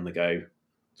can't be on the go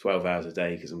 12 hours a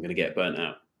day because I'm going to get burnt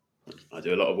out. I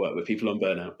do a lot of work with people on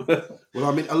burnout. Well,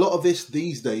 I mean, a lot of this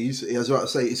these days, as I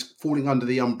say, is falling under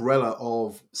the umbrella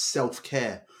of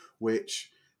self-care, which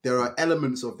there are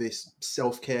elements of this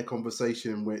self-care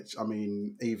conversation, which, I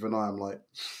mean, even I'm like,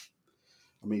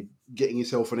 getting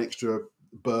yourself an extra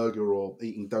burger or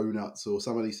eating donuts or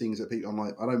some of these things that people, I'm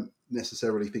like, I don't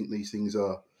necessarily think these things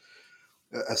are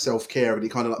a self-care, and it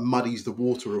kind of like muddies the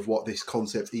water of what this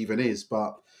concept even is.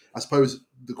 But I suppose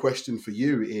the question for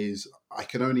you is, I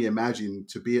can only imagine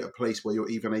to be at a place where you're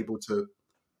even able to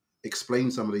explain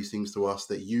some of these things to us,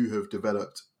 that you have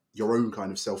developed your own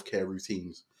kind of self-care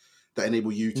routines that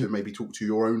enable you to maybe talk to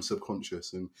your own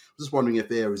subconscious. And I was just wondering if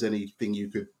there is anything you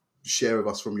could share with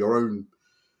us from your own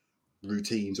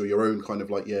routines or your own kind of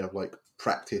like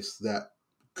practice that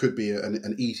could be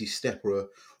an easy step,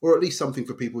 or at least something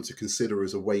for people to consider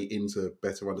as a way into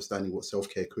better understanding what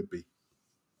self-care could be.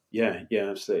 Yeah,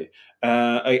 absolutely.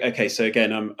 Okay, so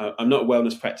again, I'm not a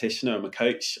wellness practitioner. I'm a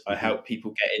coach. I help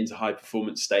people get into high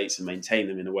performance states and maintain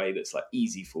them in a way that's like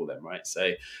easy for them, right?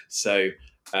 So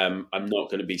I'm not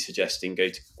going to be suggesting go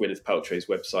to Gwyneth Paltrow's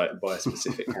website and buy a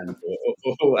specific candle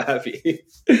or what have you.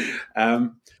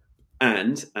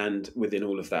 And within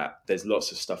all of that, there's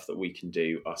lots of stuff that we can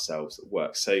do ourselves that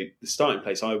works. So the starting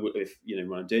place, I would, if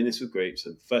when I'm doing this with groups,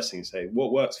 the first thing I say,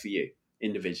 what works for you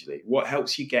individually? What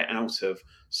helps you get out of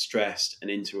stressed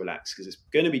and into relaxed? Because it's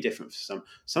going to be different for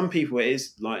some people. It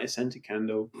is light a scented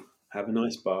candle, have a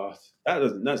nice bath.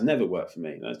 That's never worked for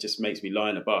me. That just makes me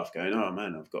lie in a bath going, oh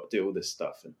man, I've got to do all this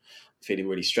stuff and feeling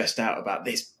really stressed out about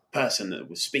this person that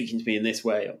was speaking to me in this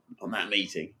way on that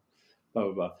meeting,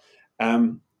 blah blah blah.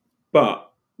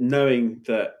 But knowing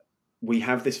that we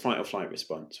have this fight or flight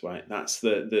response, right? That's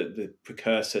the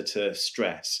precursor to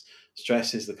stress.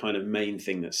 Stress is the kind of main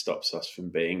thing that stops us from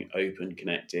being open,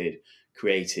 connected,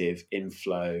 creative, in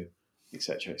flow,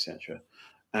 etc., etc.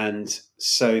 And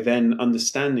so then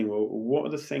understanding, well, what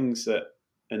are the things that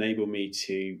enable me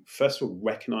to, first of all,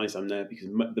 recognize I'm there? Because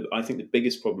I think the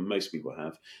biggest problem most people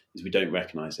have is we don't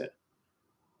recognize it.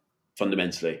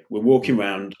 Fundamentally, we're walking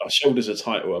around, our shoulders are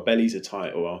tight, or our bellies are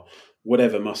tight, or our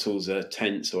whatever muscles are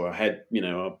tense, or our head,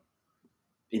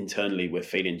 internally we're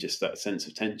feeling just that sense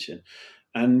of tension,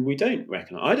 and we don't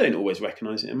recognize. I don't always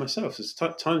recognize it in myself. There's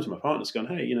times my partner's gone,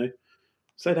 hey,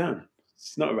 slow down.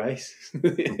 It's not a race.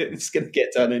 It's going to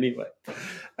get done anyway.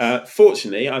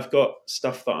 Fortunately, I've got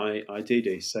stuff that I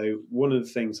do. So one of the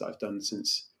things that I've done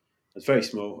since I was very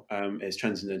small is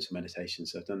transcendental meditation.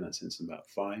 So I've done that since I'm about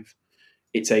 5.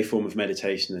 It's a form of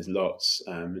meditation. There's lots.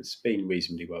 It's been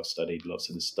reasonably well studied. Lots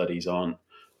of the studies aren't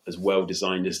as well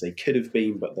designed as they could have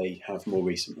been, but they have more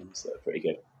recent ones that are pretty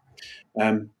good.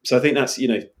 So I think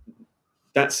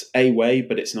that's a way,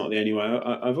 but it's not the only way.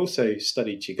 I've also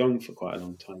studied Qigong for quite a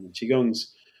long time. And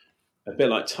Qigong's a bit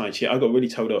like Tai Chi. I got really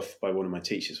told off by one of my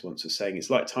teachers once for saying it's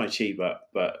like Tai Chi, but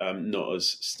not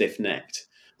as stiff-necked.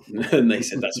 And they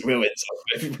said that's a real insult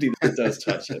for everybody that does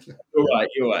Tai Chi.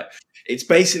 You're right. It's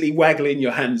basically waggling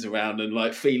your hands around and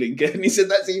like feeling good. And he said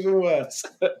that's even worse.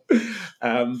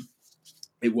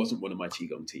 It wasn't one of my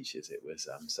Qigong teachers. It was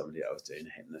somebody that I was doing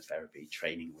hypnotherapy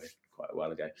training with quite a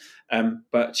while ago.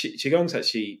 But Qigong's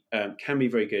actually can be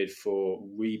very good for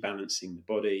rebalancing the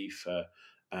body.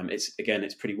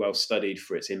 It's pretty well studied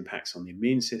for its impacts on the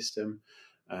immune system,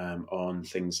 on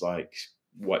things like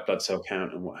white blood cell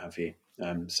count and what have you.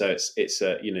 So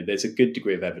there's a good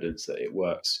degree of evidence that it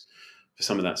works for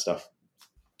some of that stuff.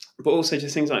 But also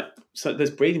just things like, so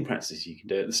there's breathing practices you can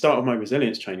do. At the start of my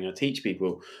resilience training, I teach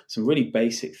people some really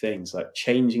basic things like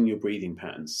changing your breathing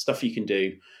patterns, stuff you can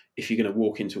do if you're going to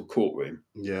walk into a courtroom.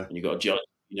 Yeah. And you've got a judge,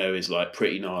 is like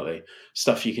pretty gnarly.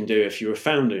 Stuff you can do if you're a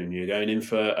founder and you're going in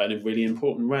for a really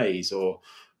important raise, or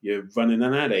you're running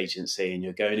an ad agency and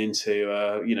you're going into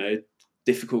a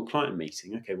difficult client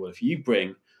meeting. Okay, well, if you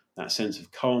bring that sense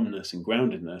of calmness and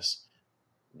groundedness,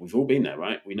 we've all been there,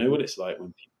 right? We know what it's like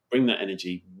when people bring that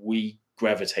energy, we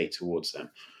gravitate towards them.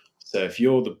 So if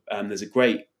you're there's a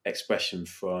great expression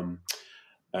from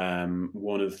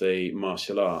one of the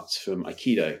martial arts, from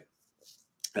Aikido,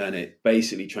 and it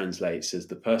basically translates as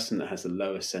the person that has the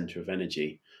lowest center of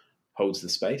energy holds the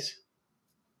space.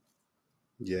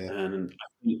 Yeah. And I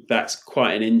think that's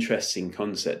quite an interesting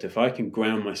concept. If I can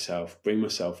ground myself, bring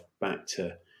myself back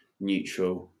to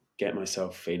neutral, get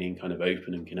myself feeling kind of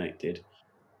open and connected,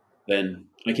 then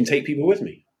I can take people with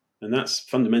me. And that's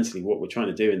fundamentally what we're trying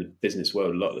to do in the business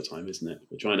world a lot of the time, isn't it?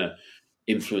 We're trying to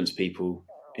influence people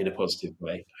in a positive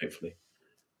way, hopefully.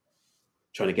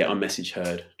 Trying to get our message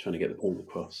heard, trying to get the point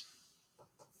across.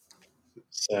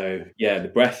 So, yeah, the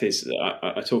breath is,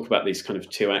 I talk about these kind of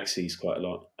 2 axes quite a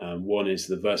lot. One is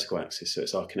the vertical axis, so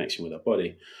it's our connection with our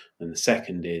body. And the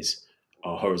second is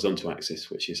our horizontal axis,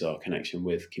 which is our connection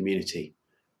with community,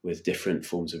 with different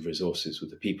forms of resources, with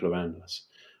the people around us.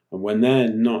 And when they're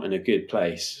not in a good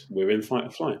place, we're in fight or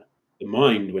flight. The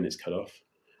mind, when it's cut off,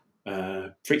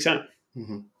 freaks out.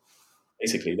 Mm-hmm.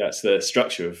 Basically, that's the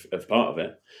structure of part of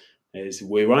it, is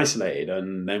we're isolated,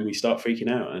 and then we start freaking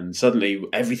out. And suddenly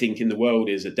everything in the world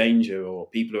is a danger, or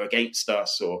people are against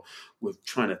us, or we're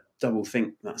trying to double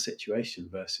think that situation,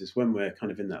 versus when we're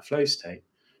kind of in that flow state.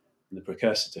 And the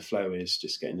precursor to flow is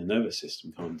just getting the nervous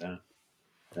system calmed down.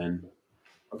 Then,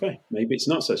 okay, maybe it's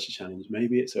not such a challenge.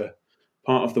 Maybe it's a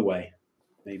part of the way.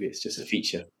 Maybe it's just a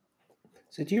feature.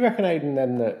 So do you reckon, Aidan,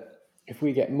 then, that if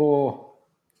we get more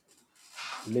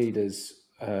leaders,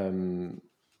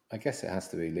 I guess it has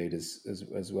to be leaders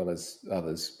as well as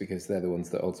others, because they're the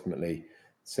ones that ultimately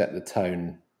set the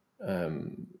tone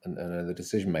and are the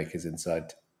decision makers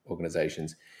inside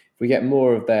organizations. If we get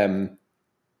more of them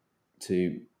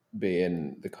to be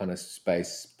in the kind of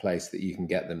place that you can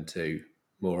get them to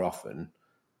more often,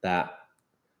 that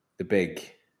the big,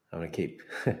 I'm going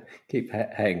to keep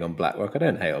hating on BlackRock. I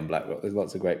don't hate on BlackRock. There's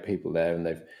lots of great people there, and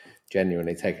they've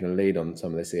genuinely taken a lead on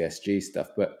some of this ESG stuff.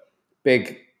 But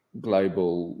big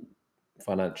global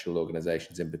financial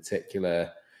organizations in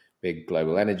particular, big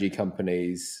global energy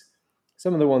companies,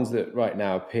 some of the ones that right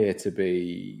now appear to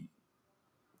be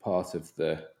part of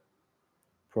the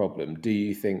problem, do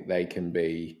you think they can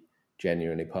be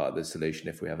genuinely part of the solution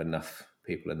if we have enough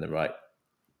people in the right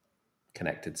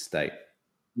connected state?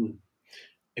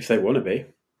 If they want to be,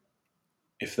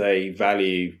 if they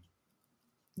value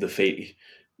the fee,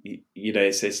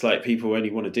 it's like people only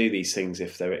want to do these things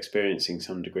if they're experiencing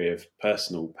some degree of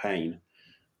personal pain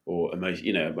or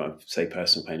emotion, I say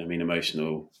personal pain, I mean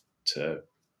emotional to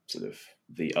sort of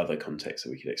the other context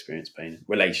that we could experience pain,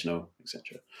 relational,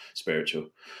 etc., spiritual.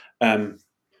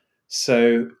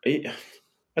 So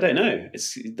I don't know.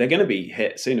 They're going to be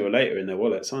hit sooner or later in their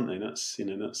wallets, aren't they? That's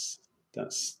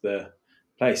the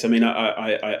place. I mean,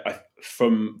 I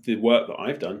from the work that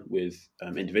I've done with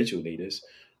individual leaders,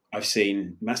 I've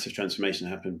seen massive transformation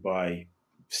happen by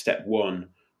step one,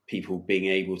 people being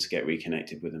able to get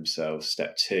reconnected with themselves.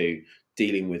 Step two,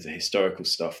 dealing with the historical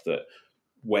stuff that,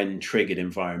 when triggered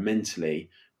environmentally,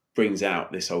 brings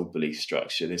out this old belief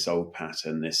structure, this old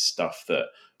pattern, this stuff that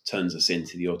turns us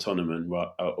into the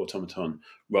automaton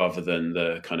rather than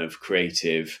the kind of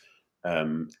creative,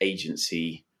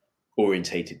 agency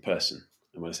orientated person.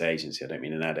 And when I say agency, I don't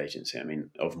mean an ad agency, I mean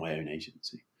of my own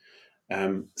agency.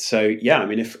 So yeah, I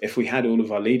mean, if we had all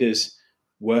of our leaders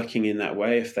working in that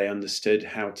way, if they understood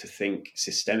how to think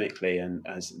systemically and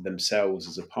as themselves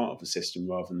as a part of the system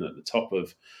rather than at the top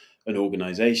of an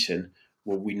organization,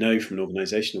 well, we know from an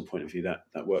organizational point of view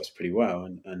that works pretty well.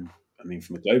 And I mean,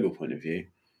 from a global point of view,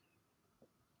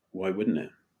 why wouldn't it?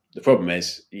 The problem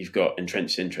is you've got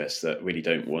entrenched interests that really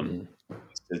don't want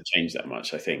to change that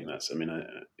much. I think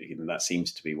that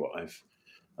seems to be what I've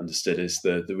understood as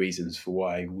the reasons for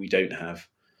why we don't have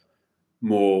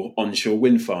more onshore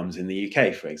wind farms in the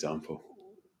UK, for example.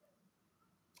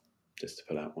 Just to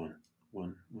pull out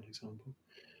one example.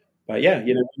 But yeah,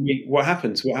 what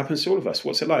happens? What happens to all of us?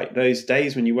 What's it like? Those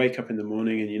days when you wake up in the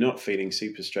morning and you're not feeling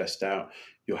super stressed out,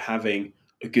 you're having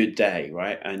a good day,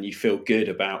 right? And you feel good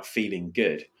about feeling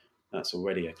good. That's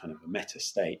already a kind of a meta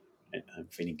state.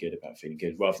 And feeling good about feeling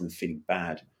good rather than feeling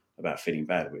bad about feeling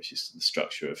bad, which is the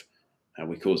structure of how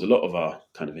we cause a lot of our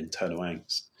kind of internal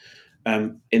angst.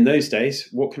 In those days,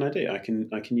 what can I do? I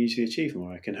can usually achieve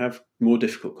more. I can have more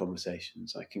difficult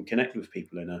conversations. I can connect with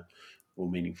people in a more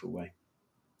meaningful way.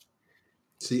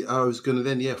 See, I was going to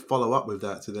then, follow up with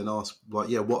that to then ask,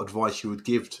 what advice you would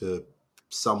give to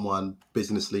someone,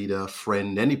 business leader,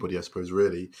 friend, anybody, I suppose,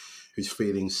 really, who's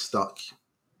feeling stuck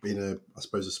in a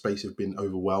space of being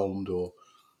overwhelmed, or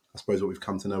I suppose what we've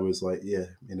come to know as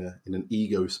in an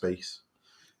ego space,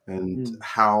 and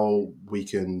how we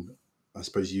can, I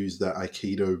suppose, use that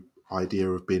Aikido idea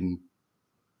of being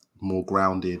more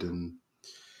grounded and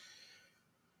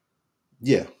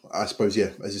I suppose,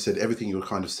 as you said, everything you're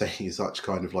kind of saying is such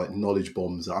kind of like knowledge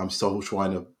bombs that I'm still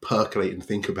trying to percolate and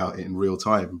think about it in real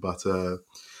time. But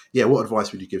what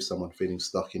advice would you give someone feeling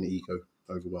stuck in ego,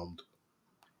 overwhelmed?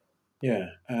 Yeah.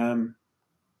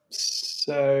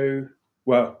 So,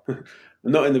 well,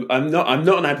 I'm not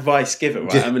an advice giver,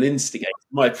 right? I'm an instigator.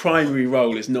 My primary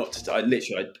role is not to,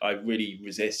 I really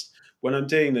resist when I'm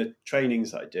doing the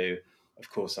trainings that I do. Of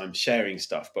course, I'm sharing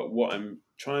stuff, but what I'm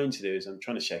trying to do is I'm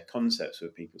trying to share concepts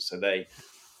with people. So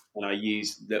and I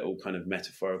use little kind of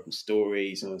metaphorical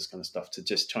stories and all this kind of stuff to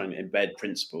just try and embed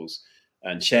principles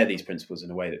and share these principles in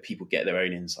a way that people get their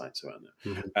own insights around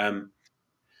them. Mm-hmm.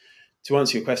 To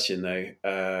answer your question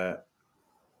though,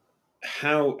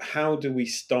 how do we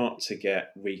start to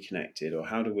get reconnected, or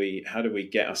how do we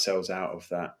get ourselves out of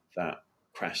that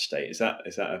crash state? Is that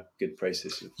a good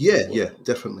process? Yeah,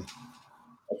 definitely.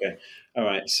 Okay. All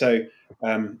right. So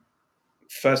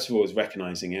first of all is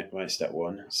recognizing it, right? Step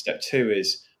one. Step two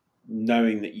is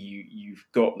knowing that you've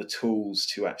got the tools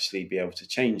to actually be able to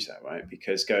change that, right?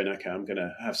 Because going, okay, I'm going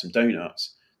to have some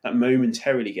donuts, that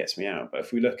momentarily gets me out. But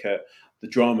if we look at the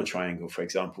drama triangle, for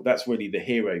example, that's really the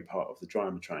hero part of the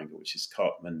drama triangle, which is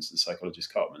the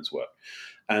psychologist Cartman's work.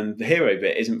 And the hero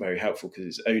bit isn't very helpful because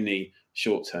it's only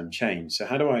short-term change. So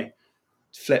how do I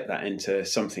flip that into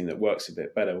something that works a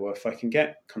bit better? Well, if I can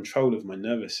get control of my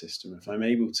nervous system, if I'm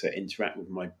able to interact with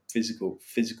my physical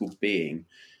being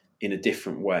in a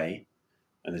different way,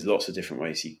 and there's lots of different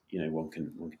ways one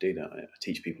can do that. I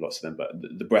teach people lots of them, but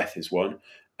the breath is one.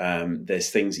 There's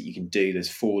things that you can do. There's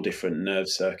 4 different nerve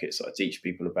circuits that I teach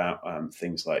people about,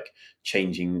 things like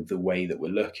changing the way that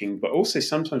we're looking, but also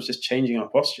sometimes just changing our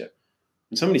posture.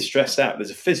 When somebody's stressed out,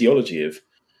 there's a physiology of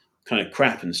kind of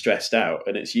crap and stressed out,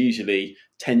 and it's usually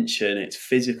tension, it's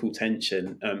physical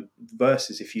tension,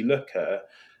 versus if you look at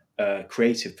a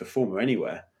creative performer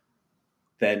anywhere,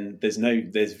 then there's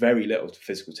very little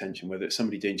physical tension, whether it's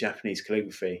somebody doing Japanese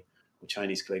calligraphy or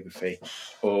Chinese calligraphy,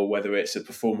 or whether it's a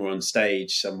performer on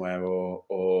stage somewhere,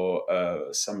 or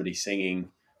somebody singing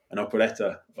an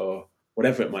operetta or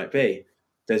whatever it might be.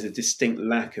 There's a distinct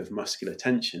lack of muscular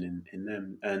tension in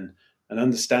them, and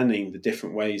understanding the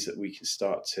different ways that we can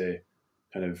start to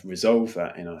kind of resolve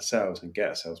that in ourselves and get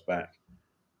ourselves back.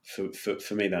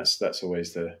 For me, that's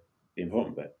always the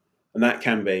important bit, and that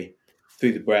can be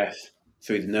through the breath,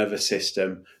 through the nervous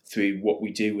system, through what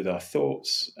we do with our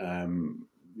thoughts,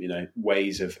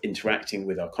 ways of interacting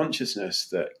with our consciousness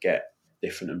that get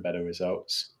different and better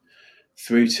results,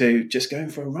 through to just going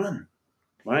for a run,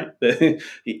 right?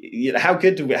 How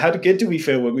good do we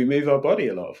feel when we move our body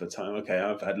a lot of the time? Okay,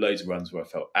 I've had loads of runs where I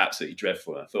felt absolutely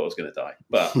dreadful and I thought I was going to die,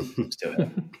 but I'm still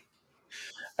here.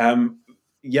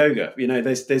 Yoga,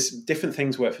 there's different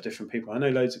things work for different people. I know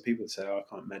loads of people that say, I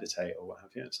can't meditate or what have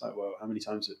you. It's like, well, how many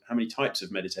types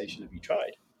of meditation have you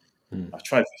tried? I've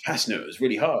tried Vipassana, it was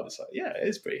really hard. It's like, yeah, it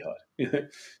is pretty hard.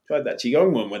 Tried that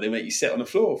Qigong one where they make you sit on the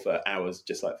floor for hours,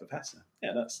 just like Vipassana.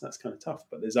 Yeah, that's kind of tough.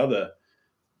 But there's other,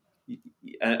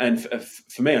 and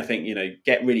for me, I think,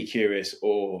 get really curious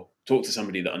or talk to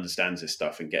somebody that understands this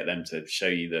stuff and get them to show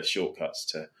you the shortcuts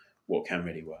to what can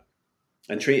really work.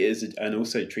 And treat it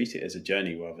as a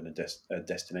journey rather than a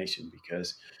destination,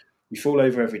 because we fall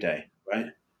over every day, right?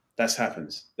 That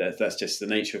happens. That's just the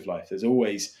nature of life. There's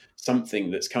always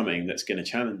something that's coming that's going to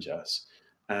challenge us,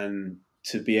 and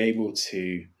to be able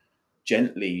to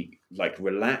gently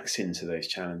relax into those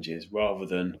challenges rather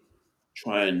than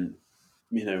try and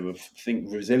think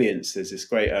resilience. There's this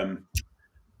great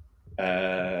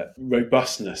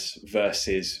robustness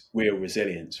versus real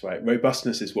resilience, right?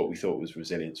 Robustness is what we thought was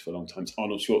resilience for a long time. It's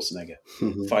Arnold Schwarzenegger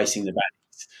fighting the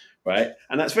baddies, right?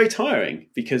 And that's very tiring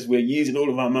because we're using all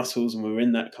of our muscles and we're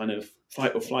in that kind of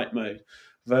fight or flight mode,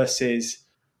 versus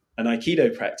an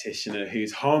Aikido practitioner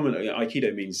who's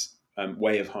Aikido means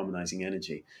way of harmonizing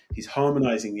energy. He's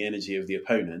harmonizing the energy of the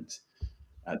opponent,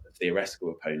 the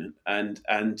theoretical opponent,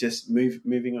 and just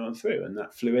moving on through, and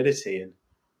that fluidity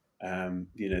and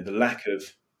the lack of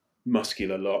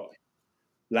muscular lock,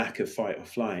 lack of fight or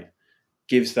flight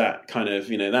gives that kind of,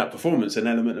 that performance an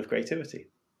element of creativity.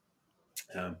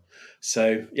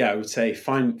 So yeah, I would say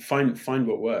find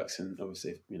what works. And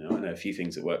obviously, I know a few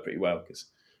things that work pretty well because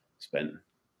I've spent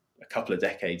a couple of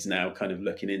decades now kind of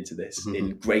looking into this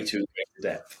in greater and greater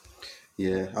depth.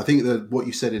 Yeah, I think that what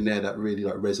you said in there that really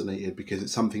resonated, because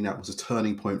it's something that was a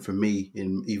turning point for me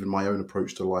in even my own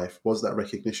approach to life, was that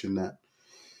recognition that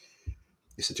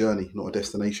it's a journey, not a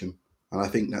destination. And I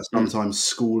think that sometimes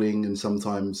schooling and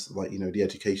sometimes the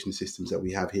education systems that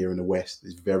we have here in the West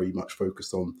is very much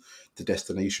focused on the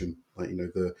destination,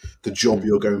 the job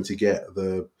you're going to get,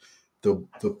 the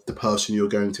person you're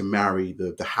going to marry,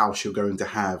 the house you're going to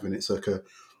have. And it's like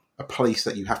a place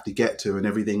that you have to get to, and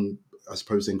everything, I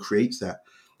suppose, then creates that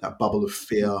bubble of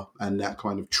fear and that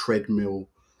kind of treadmill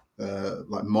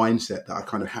mindset that I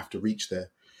kind of have to reach there.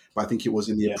 But I think it was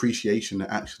in the appreciation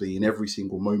that actually in every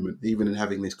single moment, even in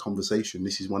having this conversation,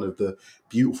 this is one of the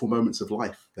beautiful moments of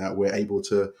life that we're able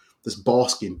to just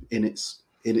bask in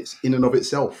and of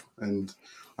itself. And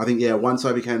I think, once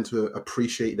I began to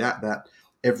appreciate that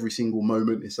every single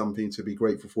moment is something to be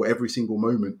grateful for. Every single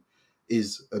moment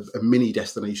is a mini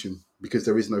destination because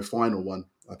there is no final one.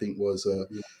 I think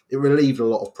it relieved a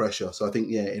lot of pressure. So I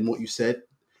think, in what you said,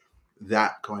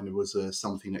 that kind of was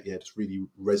something that, just really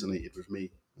resonated with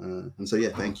me. And so,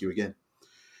 thank you again.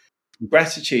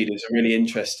 Gratitude is a really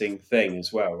interesting thing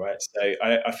as well, right? So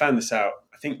I found this out,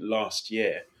 I think, last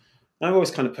year. And I've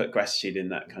always kind of put gratitude in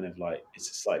that kind of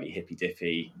it's a slightly hippy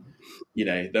dippy,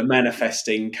 the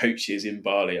manifesting coaches in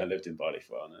Bali. I lived in Bali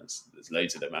for a while, and there's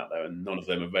loads of them out there, and none of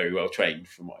them are very well trained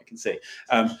from what I can see.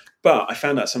 But I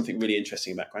found out something really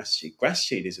interesting about gratitude.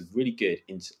 Gratitude is a really good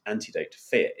antidote to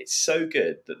fear. It's so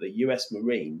good that the US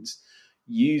Marines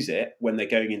use it when they're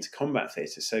going into combat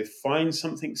theatre. So find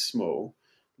something small,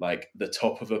 like the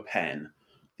top of a pen,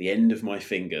 the end of my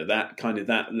finger,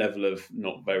 that level of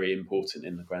not very important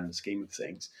in the grander scheme of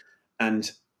things,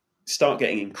 and start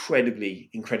getting incredibly,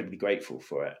 incredibly grateful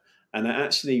for it. And that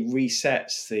actually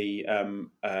resets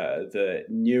the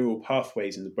neural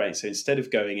pathways in the brain. So instead of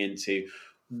going into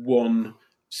one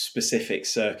specific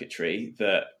circuitry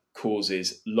that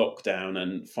causes lockdown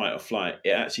and fight or flight,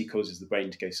 it actually causes the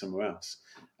brain to go somewhere else.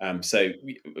 So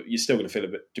you're still going to feel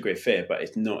a degree of fear, but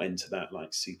it's not into that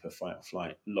super fight or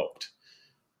flight locked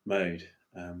mode.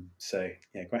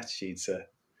 Gratitude's an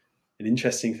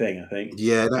interesting thing, I think.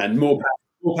 Yeah, and more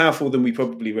powerful than we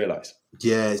probably realise.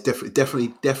 Yeah, it's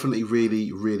definitely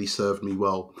really, really served me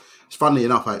well. It's funnily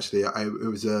enough, actually, it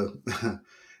was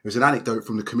an anecdote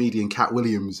from the comedian Cat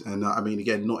Williams, and I mean,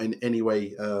 again, not in any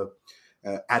way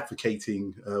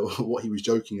advocating what he was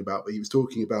joking about, but he was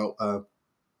talking about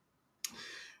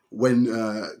when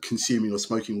consuming or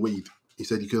smoking weed. He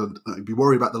said you could be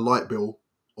worried about the light bill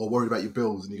or worried about your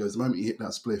bills, and he goes, the moment you hit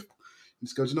that spliff, he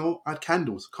just goes, I had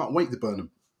candles, can't wait to burn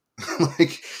them. And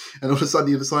all of a sudden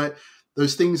you're just like,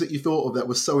 those things that you thought of that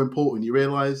were so important, you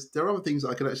realize there are other things that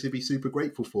I can actually be super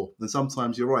grateful for. And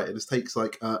sometimes you're right. It just takes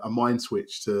like a mind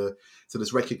switch to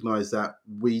just recognize that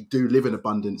we do live in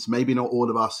abundance. Maybe not all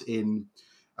of us in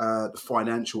the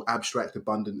financial abstract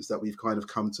abundance that we've kind of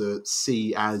come to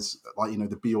see as like,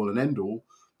 the be all and end all.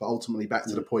 But ultimately back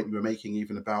to the point you were making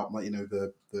even about like,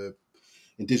 the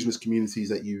Indigenous communities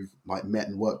that you've like met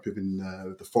and worked with in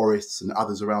the forests and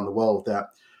others around the world, that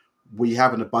we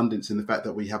have an abundance in the fact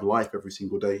that we have life every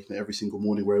single day. Every single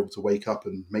morning we're able to wake up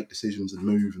and make decisions and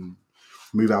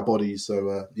move our bodies.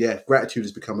 So gratitude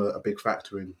has become a big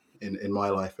factor in my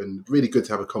life, and really good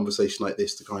to have a conversation like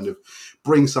this to kind of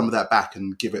bring some of that back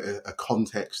and give it a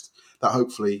context that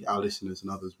hopefully our listeners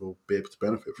and others will be able to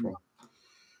benefit from.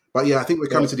 But yeah, I think we're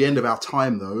coming to the end of our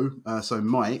time though. So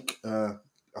Mike,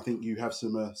 I think you have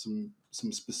some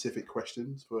specific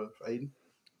questions for Aidan.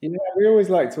 Yeah, we always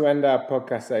like to end our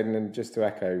podcast, Aidan, and just to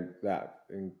echo that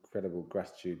incredible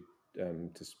gratitude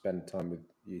to spend time with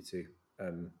you two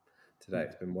today.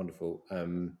 It's been wonderful.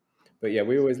 But yeah,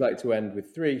 we always like to end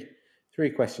with three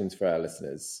questions for our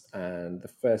listeners. And the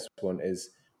first one is,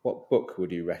 what book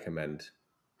would you recommend?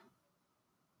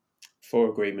 4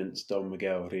 Agreements, Don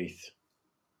Miguel Ruiz.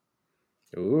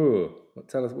 Ooh,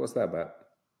 tell us, what's that about?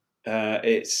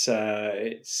 It's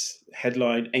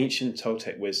headline Ancient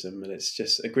Toltec Wisdom, and it's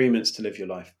just agreements to live your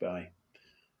life by.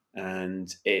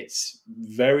 And it's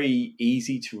very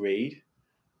easy to read,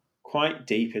 quite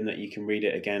deep in that you can read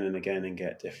it again and again and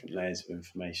get different layers of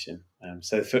information.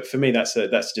 So for me, that's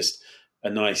just a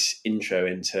nice intro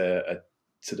into a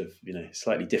sort of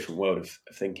slightly different world of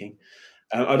thinking.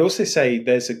 I'd also say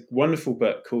there's a wonderful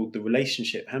book called The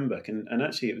Relationship Handbook, and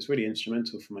actually it was really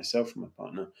instrumental for myself and my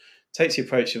partner. It takes the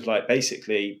approach of like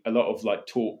basically a lot of like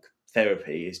talk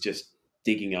therapy is just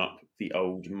digging up the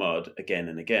old mud again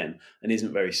and again, and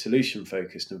isn't very solution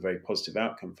focused and very positive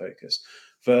outcome focused,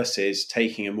 versus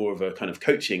taking a more of a kind of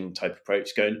coaching type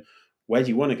approach, going, where do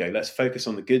you want to go? Let's focus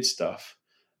on the good stuff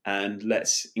and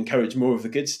let's encourage more of the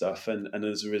good stuff. And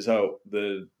as a result,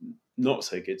 the not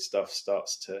so good stuff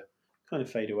starts to kind of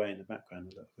fade away in the background a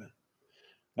little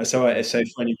bit. So for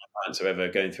any clients who are ever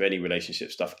going through any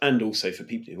relationship stuff, and also for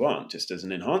people who aren't, just as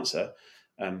an enhancer,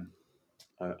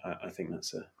 I think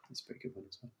that's a pretty good one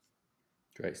as well.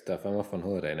 Great stuff. I'm off on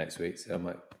holiday next week, so I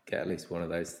might get at least one of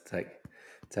those to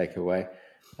take away.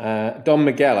 Don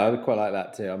Miguel, I would quite like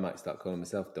that too. I might start calling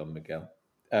myself Don Miguel.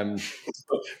 Don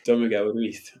Miguel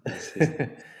Ruiz.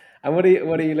 And what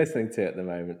are you listening to at the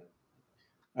moment?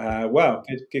 Well,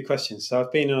 good question. So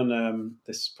I've been on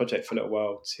this project for a little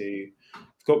while.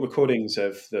 I've got recordings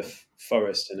of the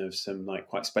forest and of some like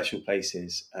quite special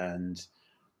places, and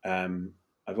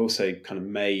I've also kind of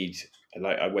made,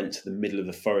 like, I went to the middle of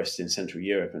the forest in Central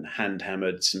Europe and hand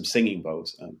hammered some singing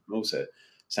bowls. I'm also a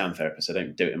sound therapist. I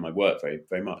don't do it in my work very,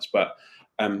 very much, but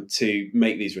to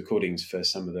make these recordings for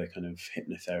some of the kind of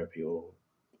hypnotherapy or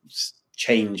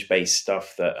change-based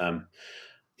stuff that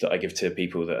I give to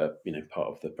people that are, part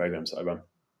of the programs that I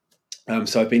run.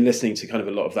 So I've been listening to kind of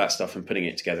a lot of that stuff and putting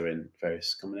it together in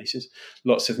various combinations.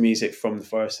 Lots of music from the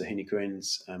forest, the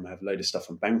Hunikuins. I have a load of stuff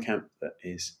on Bandcamp that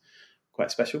is quite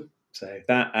special. So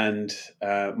that, and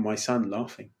my son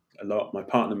laughing a lot. My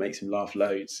partner makes him laugh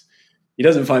loads. He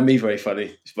doesn't find me very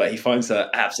funny, but he finds her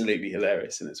absolutely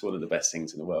hilarious. And it's one of the best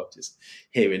things in the world, just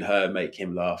hearing her make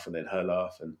him laugh and then her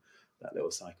laugh, and that little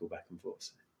cycle back and forth.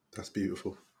 So. That's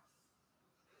beautiful.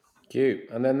 Cute.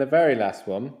 And then the very last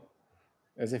one,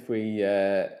 as if we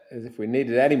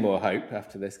needed any more hope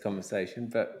after this conversation,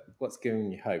 but what's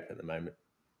giving you hope at the moment?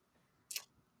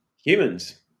 Human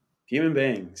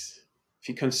beings. If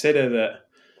you consider that,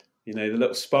 the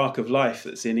little spark of life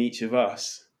that's in each of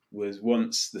us was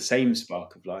once the same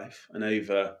spark of life, and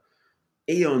over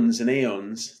eons and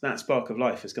eons, that spark of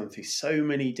life has gone through so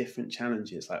many different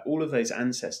challenges, like all of those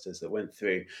ancestors that went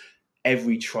through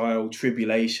every trial,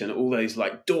 tribulation, all those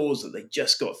like doors that they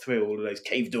just got through, all of those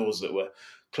cave doors that were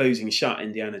closing shut,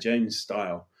 Indiana Jones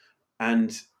style.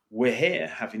 And we're here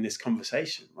having this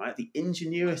conversation, right? The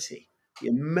ingenuity, the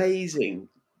amazing,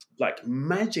 like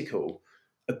magical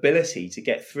ability to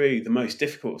get through the most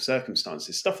difficult of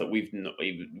circumstances, stuff that we've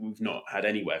not had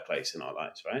anywhere close in our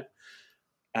lives, right?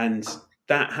 And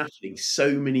that happening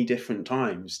so many different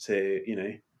times to,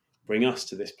 bring us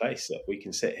to this place that we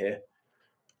can sit here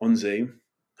on Zoom,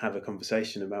 have a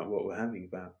conversation about what we're having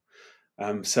about.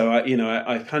 So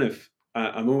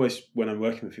I'm always, when I'm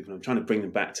working with people, I'm trying to bring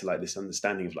them back to like this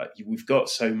understanding of like, we've got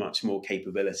so much more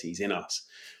capabilities in us.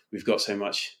 We've got so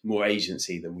much more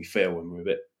agency than we feel when we're a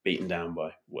bit beaten down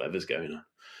by whatever's going on.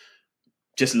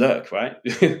 Just look, right?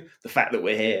 The fact that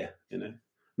we're here,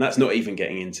 And that's not even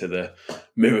getting into the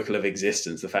miracle of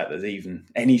existence, the fact that there's even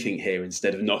anything here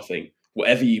instead of nothing.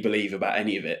 Whatever you believe about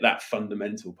any of it, that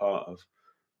fundamental part of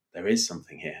there is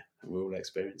something here and we're all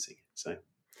experiencing it. So,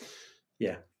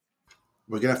 yeah.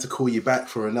 We're going to have to call you back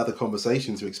for another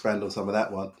conversation to expand on some of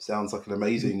that one. Sounds like an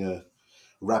amazing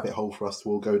rabbit hole for us to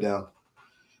all go down.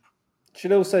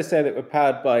 Should also say that we're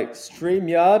powered by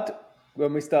StreamYard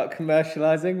when we start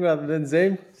commercializing rather than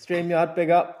Zoom. StreamYard, big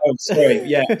up. Oh, sorry.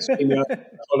 Yeah, StreamYard.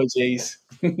 Apologies.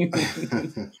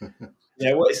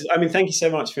 Yeah, thank you so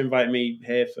much for inviting me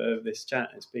here for this chat.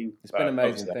 It's been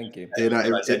amazing. Thank you.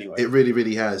 It really,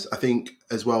 really has. I think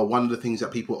as well, one of the things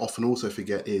that people often also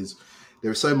forget is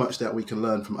there is so much that we can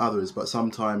learn from others, but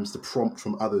sometimes the prompt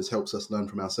from others helps us learn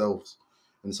from ourselves.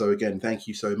 And so again, thank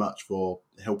you so much for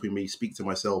helping me speak to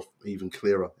myself even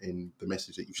clearer in the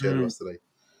message that you've shared with us today.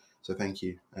 So thank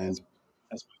you. And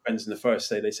as my friends in the forest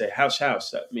say, they say house.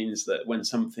 That means that when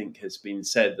something has been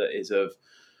said that is of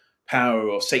power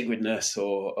or sacredness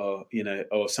or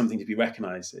something to be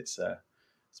recognized, it's to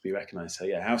be recognized. So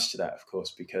yeah, house to that, of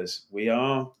course, because we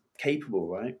are capable,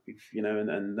 right?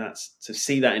 And that's to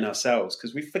see that in ourselves,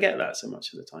 because we forget that so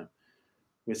much of the time.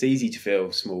 It's easy to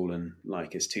feel small and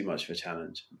like it's too much of a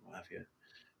challenge. What have you?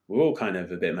 We're all kind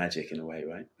of a bit magic in a way,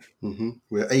 right? Mm-hmm.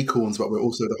 We're acorns, but we're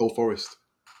also the whole forest.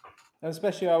 And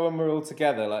especially when we're all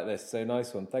together like this. So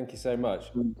nice one. Thank you so much.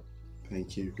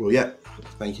 Thank you. Well, yeah.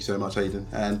 Thank you so much, Aidan.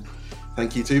 And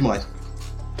thank you too, Mike.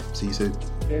 See you soon.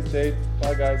 Cheers, dude.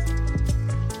 Bye, guys.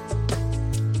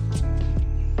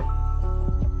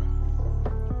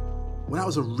 Well, that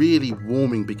was a really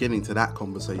warming beginning to that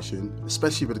conversation,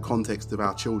 especially with the context of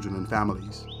our children and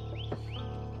families.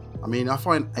 I mean, I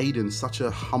find Aidan such a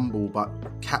humble but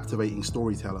captivating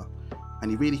storyteller,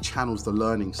 and he really channels the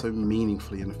learning so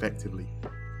meaningfully and effectively.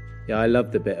 Yeah, I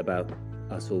love the bit about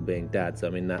us all being dads. I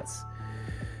mean, that's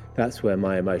where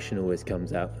my emotion always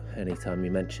comes out anytime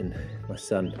you mention my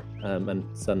son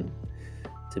and son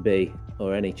to be,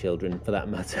 or any children for that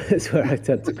matter. Is where I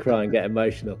tend to cry and get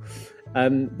emotional.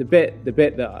 The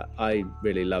bit that I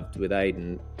really loved with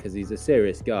Aidan, because he's a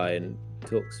serious guy and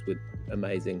talks with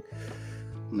amazing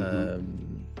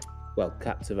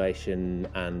captivation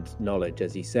and knowledge,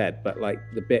 as he said, but like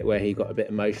the bit where he got a bit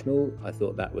emotional, I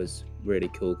thought that was really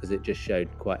cool, because it just showed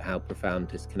quite how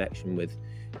profound his connection with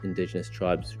Indigenous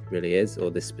tribes really is, or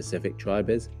this specific tribe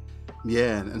is.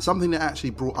 Yeah, and something that actually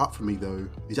brought up for me though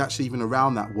is actually even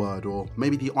around that word, or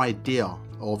maybe the idea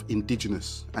of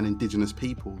Indigenous and Indigenous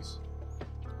peoples.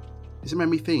 It made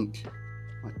me think,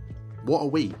 like, what are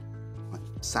we, like,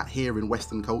 sat here in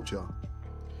Western culture?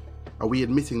 Are we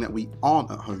admitting that we aren't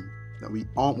at home, that we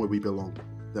aren't where we belong,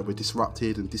 that we're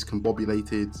disrupted and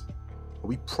discombobulated? Are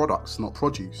we products, not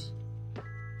produce?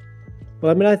 Well,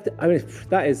 I mean,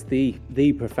 that is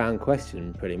the profound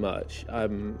question, pretty much.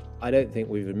 I don't think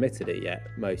we've admitted it yet,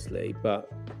 mostly, but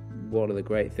one of the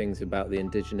great things about the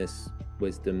Indigenous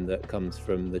wisdom that comes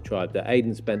from the tribe that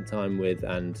Aidan spent time with,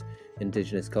 and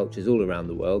Indigenous cultures all around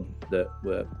the world that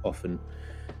were often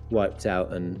wiped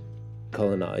out and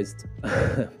colonized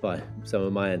by some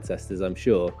of my ancestors, I'm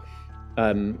sure.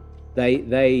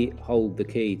 They hold the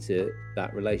key to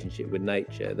that relationship with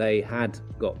nature. They had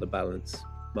got the balance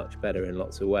much better in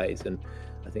lots of ways, and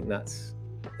I think that's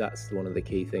one of the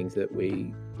key things that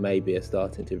we maybe are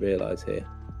starting to realize here.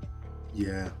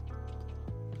 Yeah,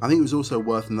 I think it was also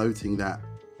worth noting that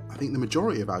I think the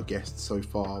majority of our guests so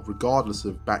far, regardless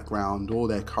of background or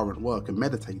their current work, are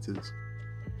meditators.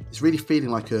 It's really feeling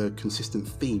like a consistent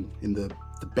theme in the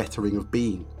bettering of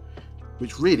being,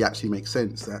 which really actually makes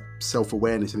sense, that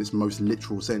self-awareness in its most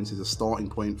literal sense is a starting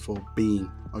point for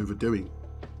being over doing.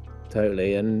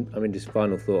 Totally. And I mean, just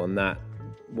final thought on that,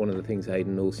 one of the things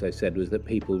Aidan also said was that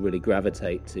people really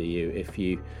gravitate to you if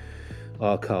you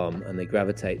are calm, and they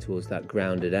gravitate towards that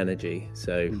grounded energy.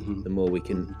 So the more we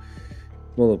can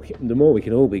all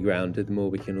be grounded, the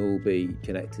more we can all be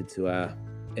connected to our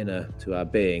inner, to our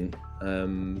being,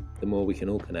 the more we can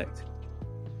all connect.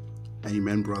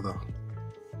 Amen, brother.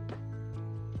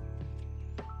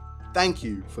 Thank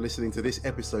you for listening to this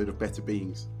episode of Better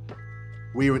Beings.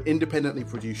 We are an independently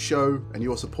produced show, and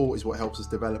your support is what helps us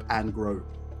develop and grow.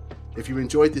 If you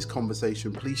enjoyed this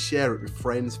conversation, please share it with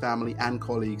friends, family, and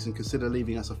colleagues, and consider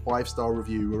leaving us a 5-star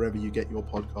review wherever you get your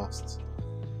podcasts.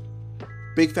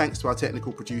 Big thanks to our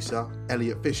technical producer,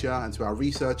 Elliot Fisher, and to our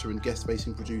researcher and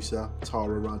guest-facing producer,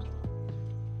 Tara Rudd.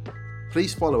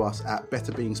 Please follow us at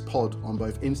Better Beings Pod on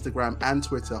both Instagram and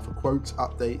Twitter for quotes,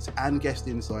 updates, and guest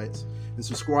insights, and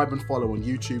subscribe and follow on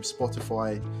YouTube,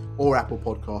 Spotify, or Apple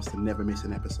Podcasts to never miss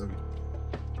an episode.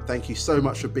 Thank you so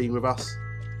much for being with us,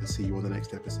 and see you on the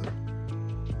next episode.